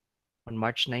on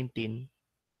March 19,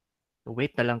 so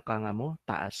wait na lang ka nga mo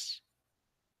taas.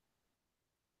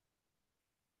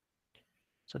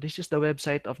 So this is the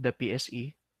website of the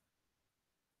PSE.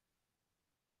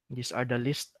 These are the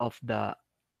list of the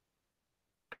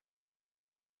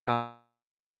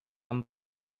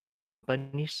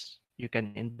companies you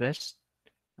can invest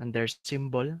and their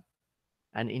symbol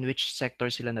and in which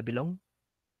sector sila nabilong.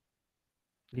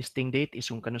 Listing date is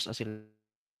kung kanus sila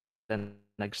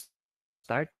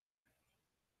nag-start.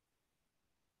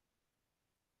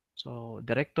 So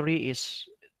directory is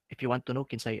if you want to know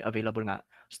kinsay available nga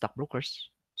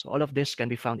stockbrokers. So all of this can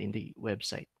be found in the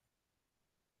website.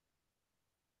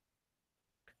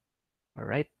 All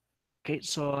right. Okay,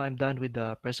 so I'm done with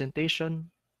the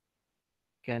presentation.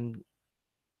 Can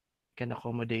can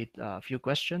accommodate a few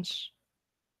questions.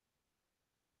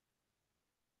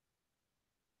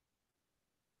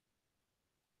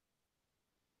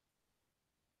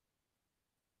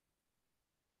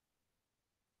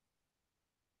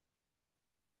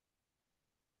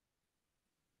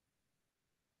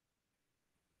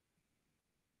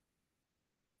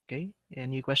 Okay,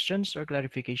 any questions or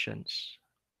clarifications?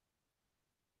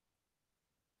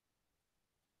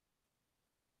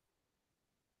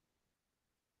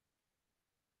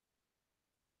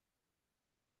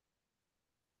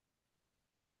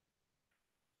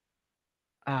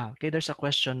 Okay, there's a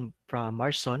question from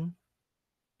Marson.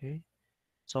 Okay,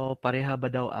 so pareha ba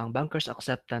daw ang banker's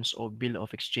acceptance o bill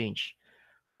of exchange?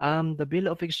 The bill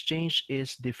of exchange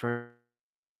is different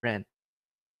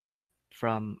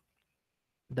from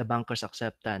the banker's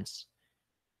acceptance.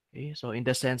 Okay, so in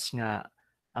the sense nga,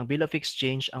 ang bill of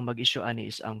exchange ang mag-issue ani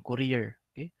is ang courier,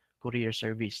 okay? Courier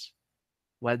service.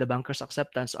 While the banker's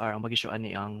acceptance are ang mag-issue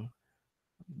ani ang,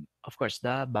 of course,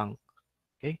 the bank,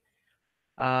 okay?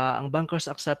 Ang banker's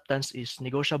acceptance is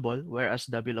negotiable whereas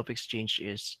the bill of exchange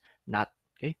is not,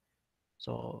 okay?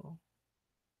 So,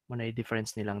 muna yung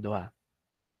difference nilang duha.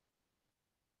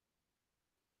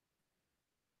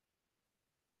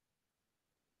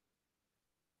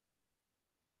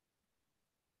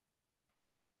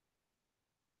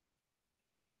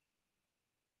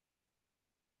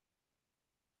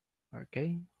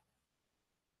 Okay?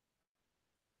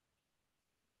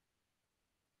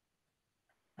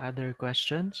 Other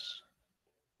questions?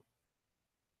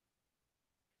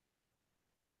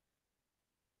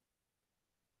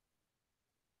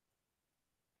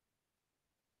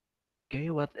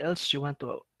 Okay, what else you want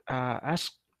to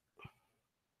ask?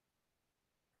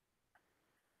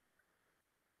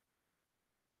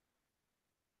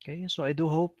 Okay, so I do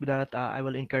hope that I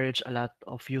will encourage a lot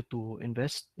of you to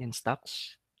invest in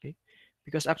stocks. Okay,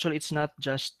 because actually it's not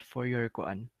just for your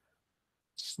kuan.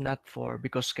 It's not for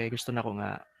because kay gusto na ko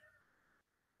nga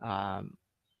um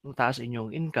taas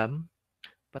inyong income,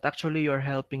 but actually you're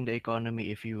helping the economy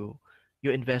if you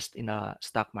invest in a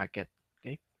stock market.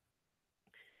 Okay,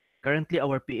 currently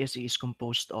our PSE is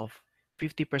composed of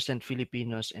 50%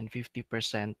 Filipinos and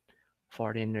 50%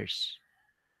 foreigners.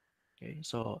 Okay,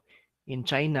 so in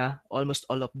China, almost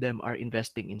all of them are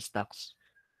investing in stocks.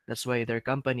 That's why their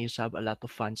companies have a lot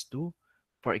of funds too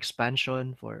for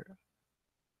expansion, for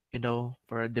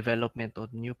development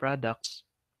of new products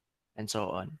and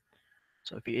so on.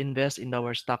 So if you invest in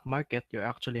our stock market, you're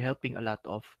actually helping a lot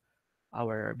of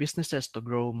our businesses to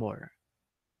grow more.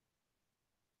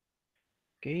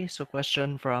 Okay, so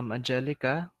question from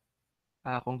Angelica.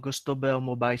 Kung gusto ba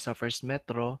mo buy sa First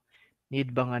Metro,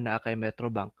 need ba nga naa kay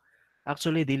Metrobank?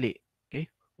 Actually, dili. Okay?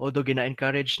 Although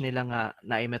gina-encourage nila nga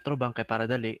na Metrobank kay para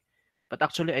dali, but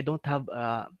actually I don't have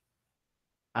a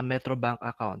Metrobank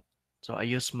account. So I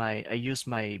use my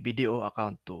BDO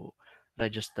account to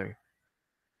register.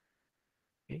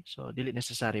 Okay? So dili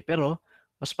necessary pero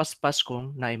mas paspas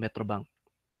kung na Metrobank.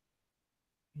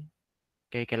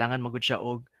 Okay? Kailangan magud siya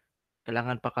og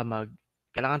kailangan pa ka mag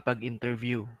kailangan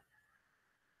pag-interview.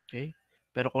 Okay?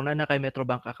 Pero kung na kay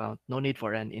Metrobank account, no need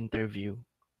for an interview.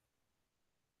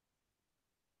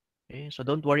 Okay? So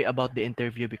don't worry about the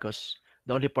interview because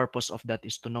the only purpose of that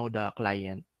is to know the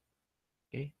client.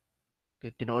 Okay?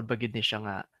 Kay tinuod ba gid ni siya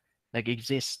nga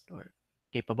nag-exist or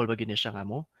capable ba gid ni siya nga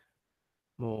mo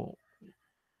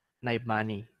naib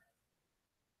money.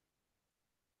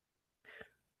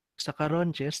 Sa karon,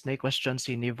 Jess, na question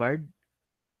si Nivard.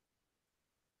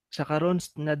 Sa karon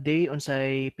na day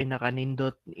unsay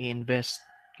pinakanindot i-invest,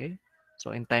 okay?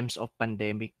 So in times of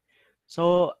pandemic.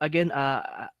 So again,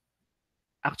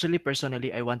 actually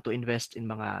personally I want to invest in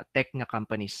mga tech nga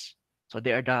companies. So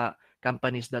they are the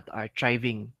companies that are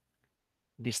thriving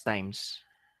these times.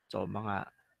 So mga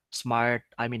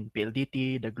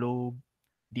PLDT, The Globe,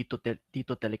 Dito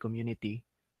Telecommunity.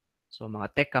 So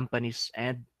mga tech companies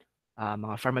and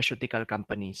mga pharmaceutical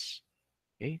companies.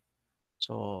 Okay?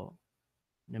 So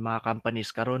may mga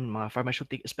companies karon, mga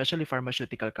pharmaceutical, especially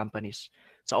pharmaceutical companies.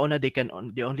 Sa una they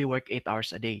only work 8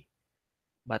 hours a day.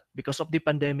 But because of the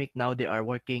pandemic now they are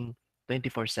working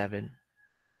 24/7.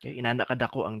 Okay? Inana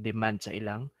kadako ang demand sa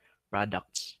ilang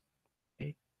products.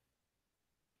 Okay?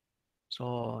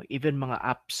 So even mga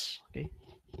apps, okay?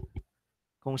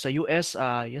 Kung sa US,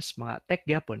 yes, mga tech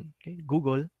gyapon, okay?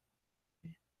 Google,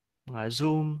 mga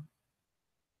Zoom,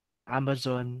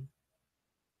 Amazon.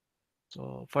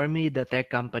 So for me, the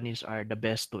tech companies are the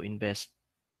best to invest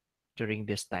during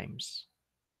these times.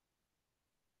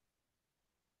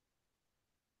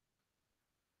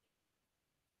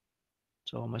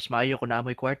 So mas maayo kung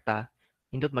naamoy kwarta,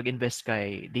 nindot mag-invest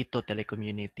kay dito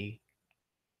telecommunity.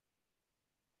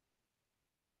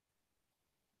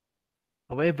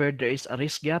 However, there is a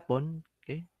risk gyapon,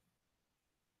 okay?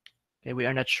 Kay we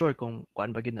are not sure kung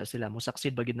kuan ba gid na sila, mo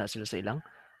succeed ba gid na sila sa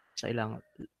ilang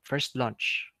first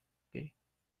launch. Okay?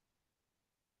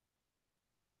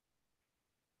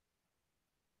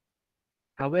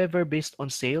 However, based on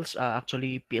sales,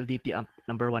 actually PLDT ang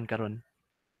number one karon.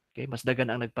 Okay? Mas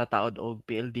dagan ang nagpataod og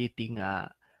PLDT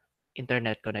nga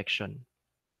internet connection.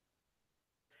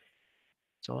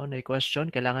 So, na question,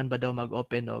 kailangan ba daw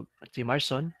mag-open og si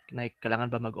Marson,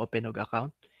 kailangan ba mag-open og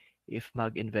account if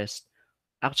mag-invest?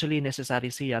 Actually,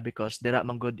 necessary siya because dira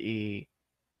man gud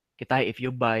kitay if you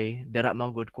buy, dira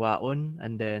man gud kwaon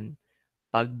and then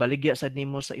pag baligya sad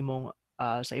nimo sa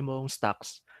imong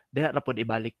stocks, dira ra pod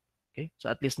ibalik. Okay? So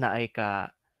at least naay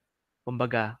ka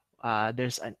kumbaga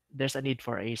there's a need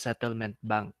for a settlement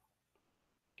bank.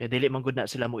 Kaya dili man gud na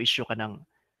sila mo issue ka ng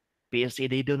PSE,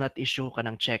 they do not issue ka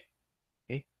ng check.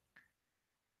 Okay?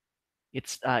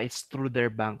 It's through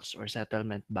their banks or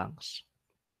settlement banks.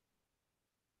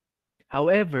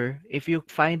 However, if you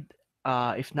find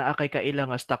if naa kay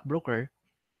kaila nga stockbroker,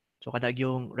 so kanang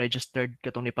yung registered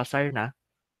katong ni Pasar na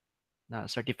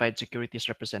certified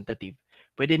securities representative,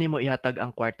 pwede nimo ihatag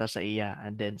ang kwarta sa iya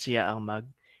and then siya ang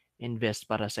mag-invest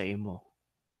para sa imo.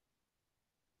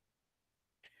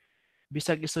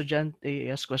 Bisag estudyante,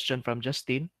 yes, question from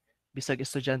Justin. Bisag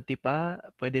estudyante pa,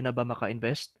 pwede na ba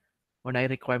maka-invest? Or na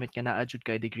requirement ka na adjud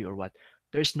kay degree or what?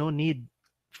 There's no need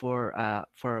for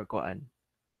koan.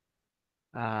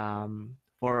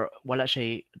 For wala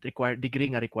siya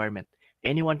degree nga requirement.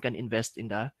 Anyone can invest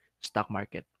in the stock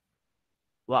market.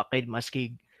 Wa kay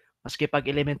maski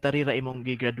pag elementary ra imong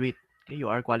gi-graduate, okay,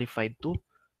 you are qualified to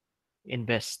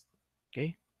invest.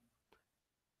 Okay?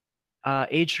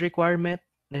 Age requirement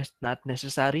not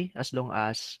necessary as long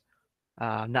as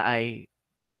naay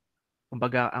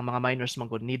kumbaga ang mga minors man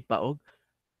gud need pa og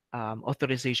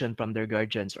authorization from their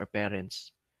guardians or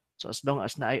parents. So as long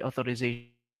as naay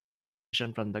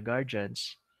authorization from the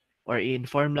guardians or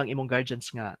i-inform lang imong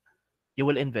guardians nga you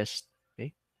will invest,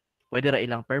 okay? Pwede ra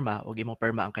ilang perma o imong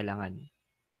perma ang kailangan.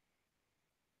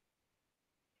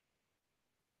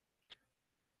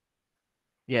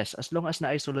 Yes, as long as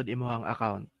naay sulod imong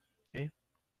account. Okay?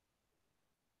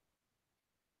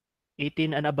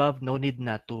 18 and above, no need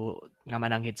na to nga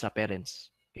mananghid sa parents.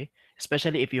 Okay?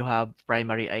 Especially if you have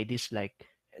primary IDs like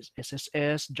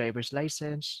SSS, driver's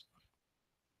license,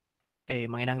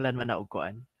 manginahanglan man na og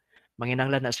kuan.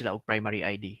 Manginahanglan na sila og primary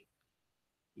ID.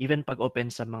 Even pag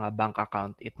open sa mga bank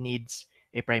account, it needs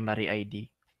a primary ID.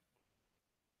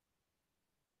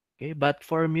 Okay? But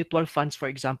for mutual funds, for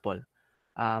example,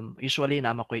 usually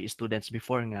naman ko students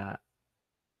before nga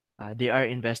they are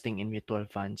investing in mutual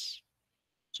funds.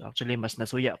 So actually, mas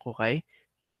nasuya ko kay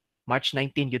March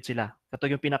 19 yun sila. Kato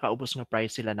yung pinakaubos nga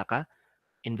price sila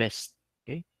naka-invest.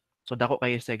 Okay? So dako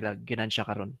kayo sila ginansya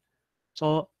karon.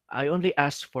 So I only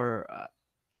ask for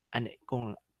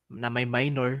kung na may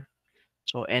minor,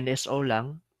 so NSO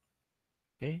lang,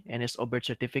 okay? NSO birth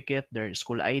certificate, their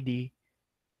school ID,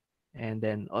 and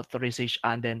then authorization,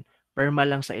 and then perma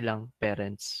lang sa ilang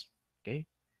parents. Okay?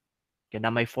 Kaya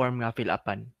na may form nga fill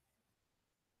upan.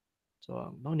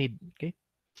 So no need, okay?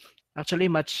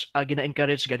 Actually much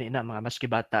gina-encourage gani na mga maski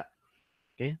bata.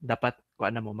 Okay? Dapat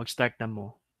kuan na mo, mag-start na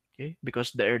mo. Okay?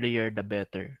 Because the earlier the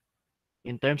better.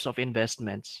 In terms of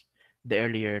investments, the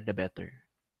earlier the better.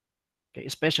 Okay?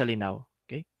 Especially now.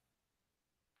 Okay?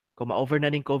 Kung ma-over na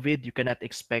ning COVID, you cannot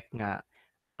expect nga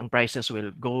ang prices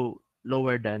will go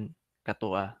lower than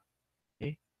katua.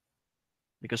 Okay?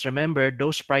 Because remember,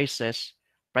 those prices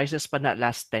pa na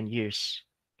last 10 years.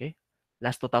 Okay?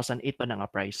 Last 2008 pa na nga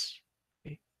price.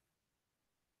 Okay?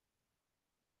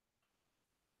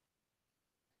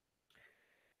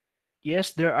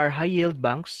 Yes, there are high yield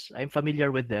banks. I'm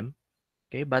familiar with them.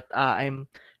 Okay? But I'm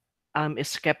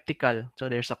skeptical. So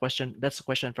there's a question, that's a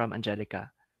question from Angelica.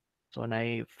 So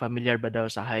na familiar ba daw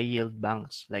sa high yield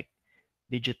banks like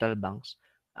digital banks?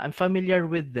 I'm familiar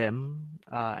with them.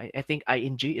 I think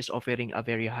ING is offering a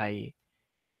very high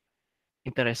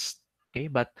interest. Okay,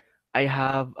 but I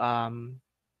have um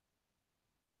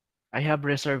I have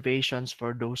reservations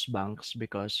for those banks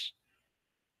because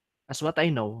as what I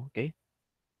know, okay,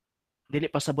 dili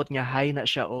pasabot nga high na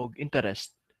siya og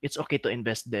interest. It's okay to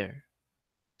invest there,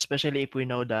 especially if we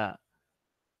know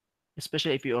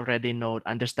especially if you already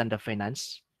understand the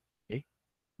finance. Okay,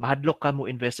 mahadlok ka mo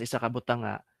invest sa isa ka butang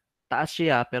nga taas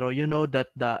siya pero you know that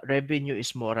the revenue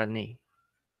is more ni.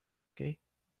 Okay?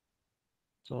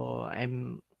 So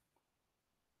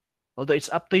Although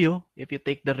it's up to you if you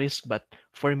take the risk, but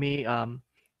for me,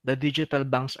 the digital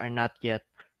banks are not yet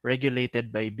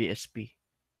regulated by BSP.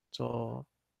 So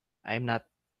I'm not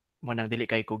mo nang dili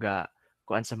kay ko ga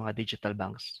kuan sa mga digital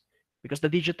banks. Because the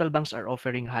digital banks are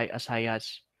offering high as I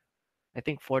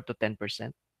think 4 to 10%.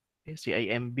 Okay,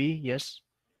 CIMB, yes.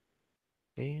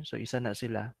 Okay, so isa na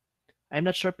sila. I'm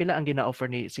not sure pila ang gina-offer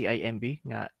ni CIMB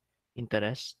nga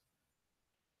interest.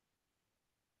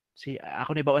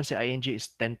 Ako ni bawaan si ING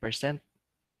is 10%.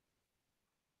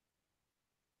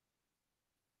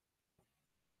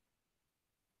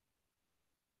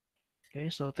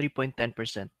 Okay, so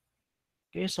 3.10%.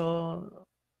 Okay, so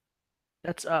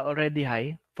that's already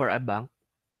high for a bank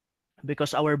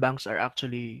because our banks are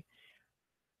actually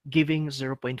giving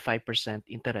 0.5%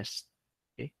 interest.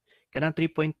 Okay? Kanang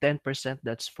 3.10%,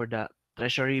 that's for the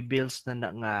treasury bills na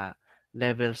nga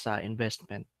level sa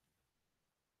investment.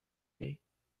 Okay?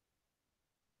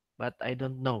 But I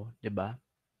don't know, 'di ba?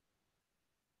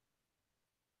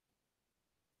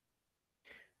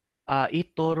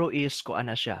 eToro is kuan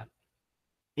na siya.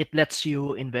 It lets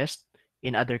you invest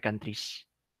in other countries.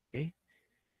 Okay?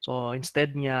 So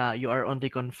instead niya you are only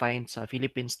confined sa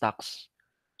Philippine stocks.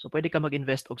 So pwede ka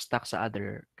mag-invest og stock sa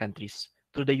other countries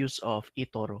through the use of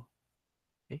eToro.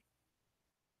 Okay?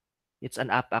 It's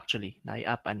an app actually.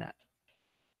 Nai-app ana.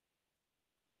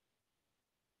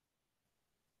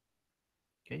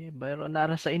 Okay, pero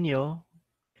nara sa inyo,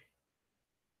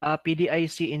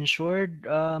 PDIC insured,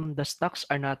 the stocks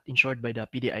are not insured by the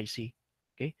PDIC.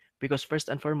 Okay? Because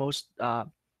first and foremost,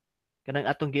 kanang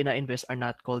atong gina-invest are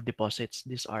not called deposits.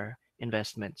 These are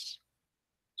investments.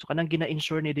 So kanang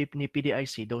gina-insure ni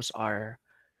PDIC, those are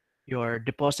your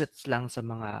deposits lang sa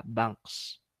mga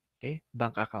banks. Okay?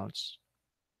 Bank accounts.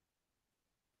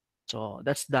 So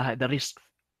that's the risk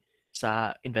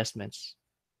sa investments.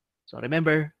 So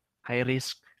remember, high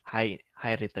risk, high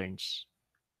returns.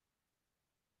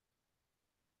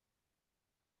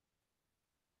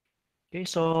 Okay,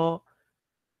 so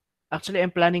actually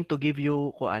I'm planning to give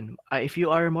you kuan. If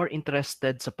you are more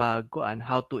interested sa pag kuan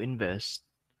how to invest,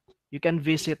 you can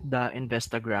visit the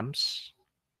Instagrams.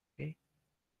 Okay?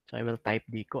 So I will type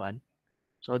the kuan.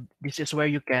 So this is where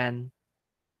you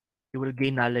will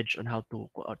gain knowledge on how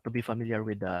to be familiar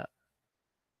with the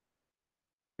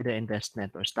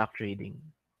investment or stock trading.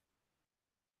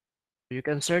 You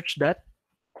can search that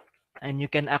and you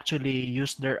can actually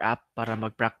use their app para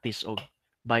mag-practice og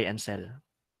buy and sell.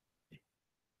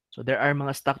 So there are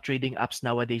mga stock trading apps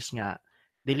nowadays nga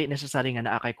dili necessary nga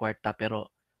naa kay kwarta pero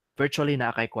virtually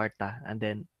naa kay kwarta and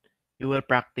then you will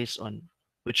practice on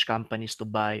which companies to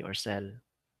buy or sell.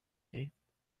 Okay?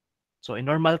 So in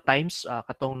normal times,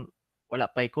 katong wala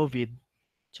pa'y COVID,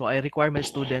 so I require my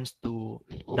students to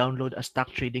download a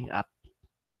stock trading app.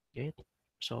 Okay?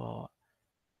 So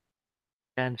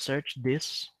you can search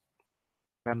this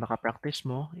para makapractice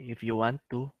mo if you want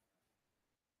to.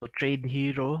 So Trade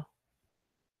Hero.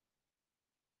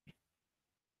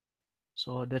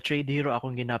 So the Trade Hero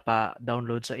akong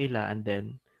ginapa-download sa ila and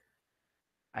then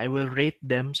I will rate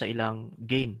them sa ilang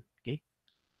gain. Okay?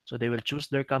 So they will choose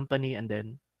their company and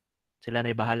then sila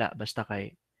na'y bahala basta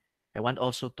kay I want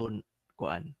also to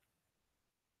kuan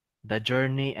the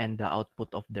journey and the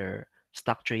output of their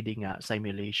stock trading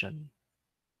simulation.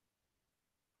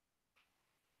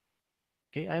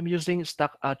 Okay, I'm using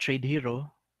stock Trade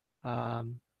Hero.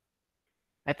 Um,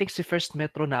 I think si First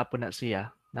Metro na po na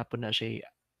siya. Na po na siya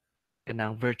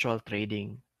kanang virtual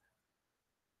trading.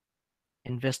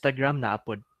 Instagram na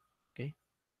po. Okay?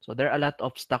 So there are a lot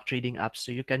of stock trading apps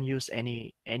so you can use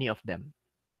any of them.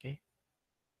 Okay?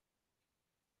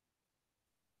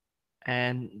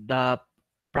 And the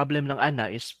problem lang ana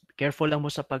is careful lang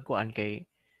mo sa pagkuan kay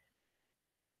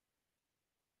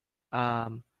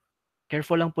um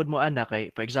careful lang pud mo ana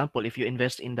kay for example if you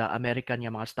invest in the American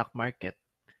nga mga stock market,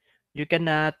 you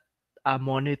cannot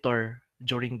monitor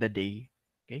during the day.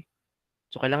 Okay?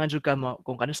 So kailangan jud ka mo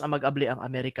kung kanus ang mag-abli ang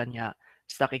American nga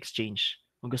stock exchange.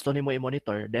 Kung gusto nimo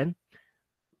i-monitor, then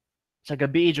sa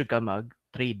gabi jud ka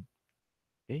mag-trade.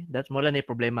 Okay? That's mo lang ni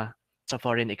problema sa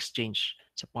foreign exchange,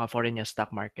 sa mga foreign nga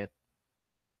stock market.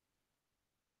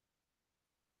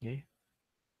 Okay?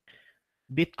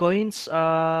 Bitcoins,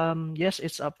 yes,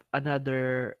 it's up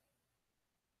another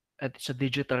it's a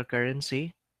digital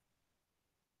currency.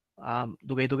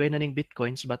 Dugay-dugay na ning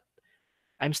Bitcoins but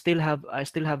I still have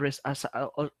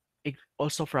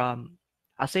also from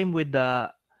same with the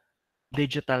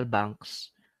digital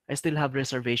banks. I still have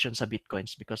reservations sa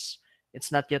Bitcoins because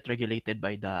it's not yet regulated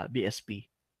by the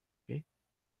BSP. Okay?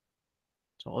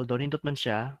 So although nindot man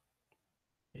siya,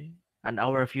 okay, and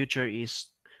our future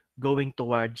is going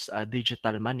towards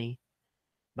digital money,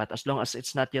 But as long as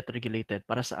it's not yet regulated,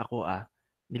 para sa ako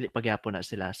dili pa gyapon na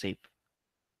sila safe.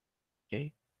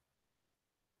 Okay?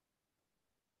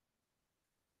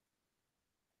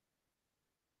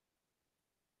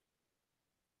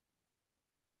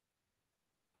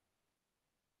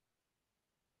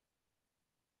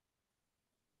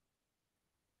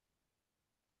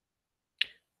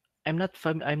 I'm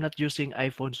not using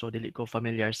iPhone so dili ko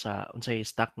familiar sa unsay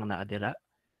stock nga naa dira.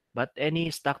 But any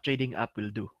stock trading app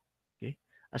will do. Okay?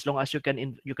 As long as you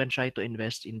can try to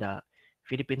invest in the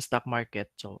Philippine stock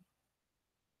market, so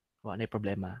wala na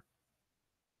problema.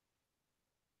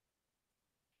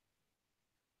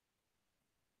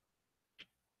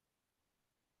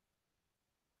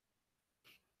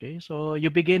 Okay? So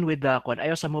you begin with the kung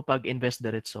ayaw sa mo pag-invest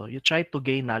diretso, you try to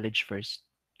gain knowledge first.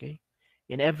 Okay?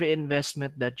 In every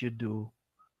investment that you do,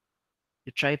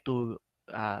 you try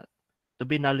uh, to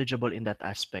be knowledgeable in that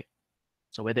aspect.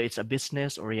 So whether it's a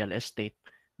business or real estate,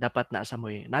 dapat na sa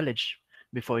mo knowledge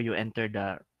before you enter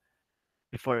the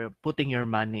before putting your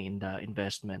money in the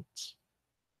investments.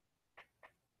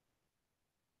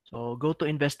 So go to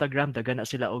Instagram, daghan na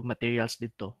sila og materials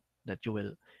dito that you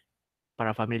will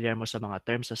para familiar mo sa mga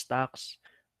terms sa stocks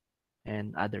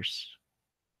and others.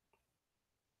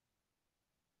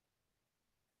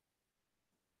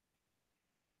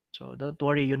 So don't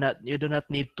worry, you do not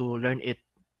need to learn it,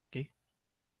 okay?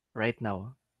 Right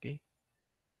now, okay?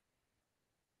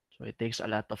 So it takes a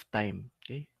lot of time,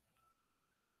 okay?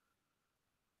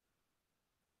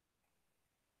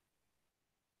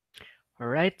 All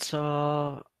right.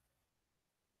 So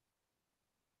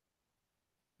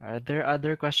are there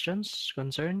other questions,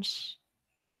 concerns?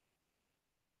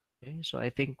 Okay, so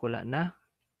I think wala na.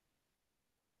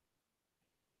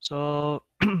 So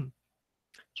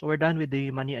so we're done with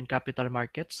the money and capital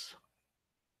markets.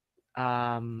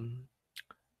 Um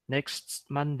Next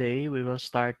Monday we will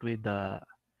start with the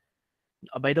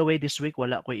by the way, this week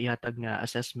wala ko ihatag nga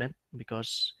assessment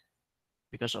because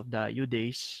of the U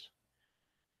days.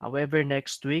 However,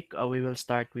 next week we will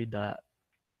start with the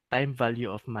time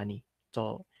value of money.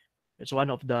 So it's one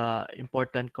of the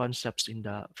important concepts in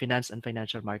the finance and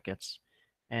financial markets.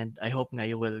 And I hope nga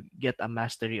you will get a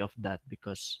mastery of that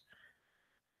because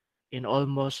in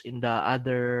the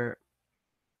other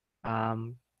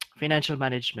um, financial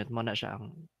management mo na siya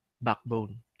ang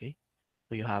backbone. Okay?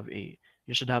 So you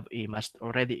should have a must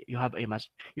already you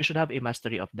should have a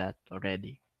mastery of that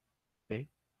already. Okay?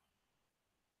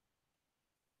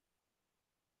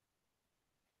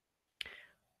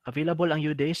 Available ang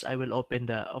U-Days, I will open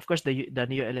of course, the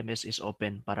new LMS is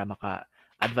open para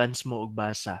maka-advance mo og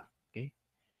basa, okay?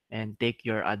 And take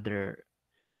your other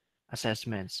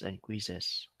assessments and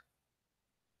quizzes.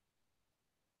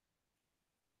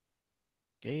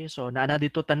 Okay, so naa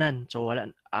dito tanan. So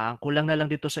ang kulang na lang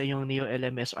dito sa inyong Neo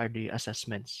LMS are the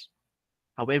assessments.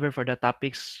 However, for the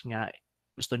topics nga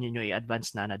gusto niyo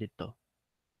i-advance na dito.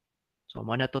 So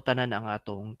mo na to tanan ang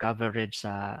atong coverage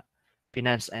sa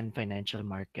finance and financial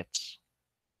markets.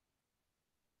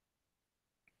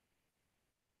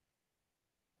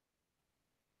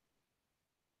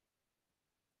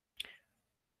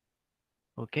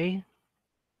 Okay?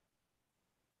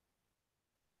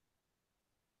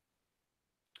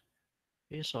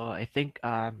 Okay, so I think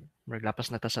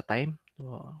maglapas na ta sa time.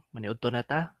 So maniud to na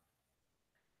ta.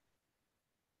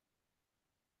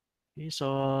 Okay,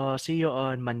 so see you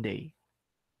on Monday.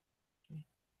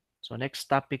 So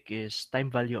next topic is time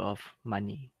value of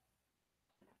money.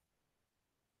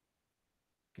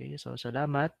 Okay, so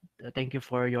salamat. Thank you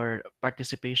for your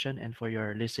participation and for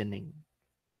your listening.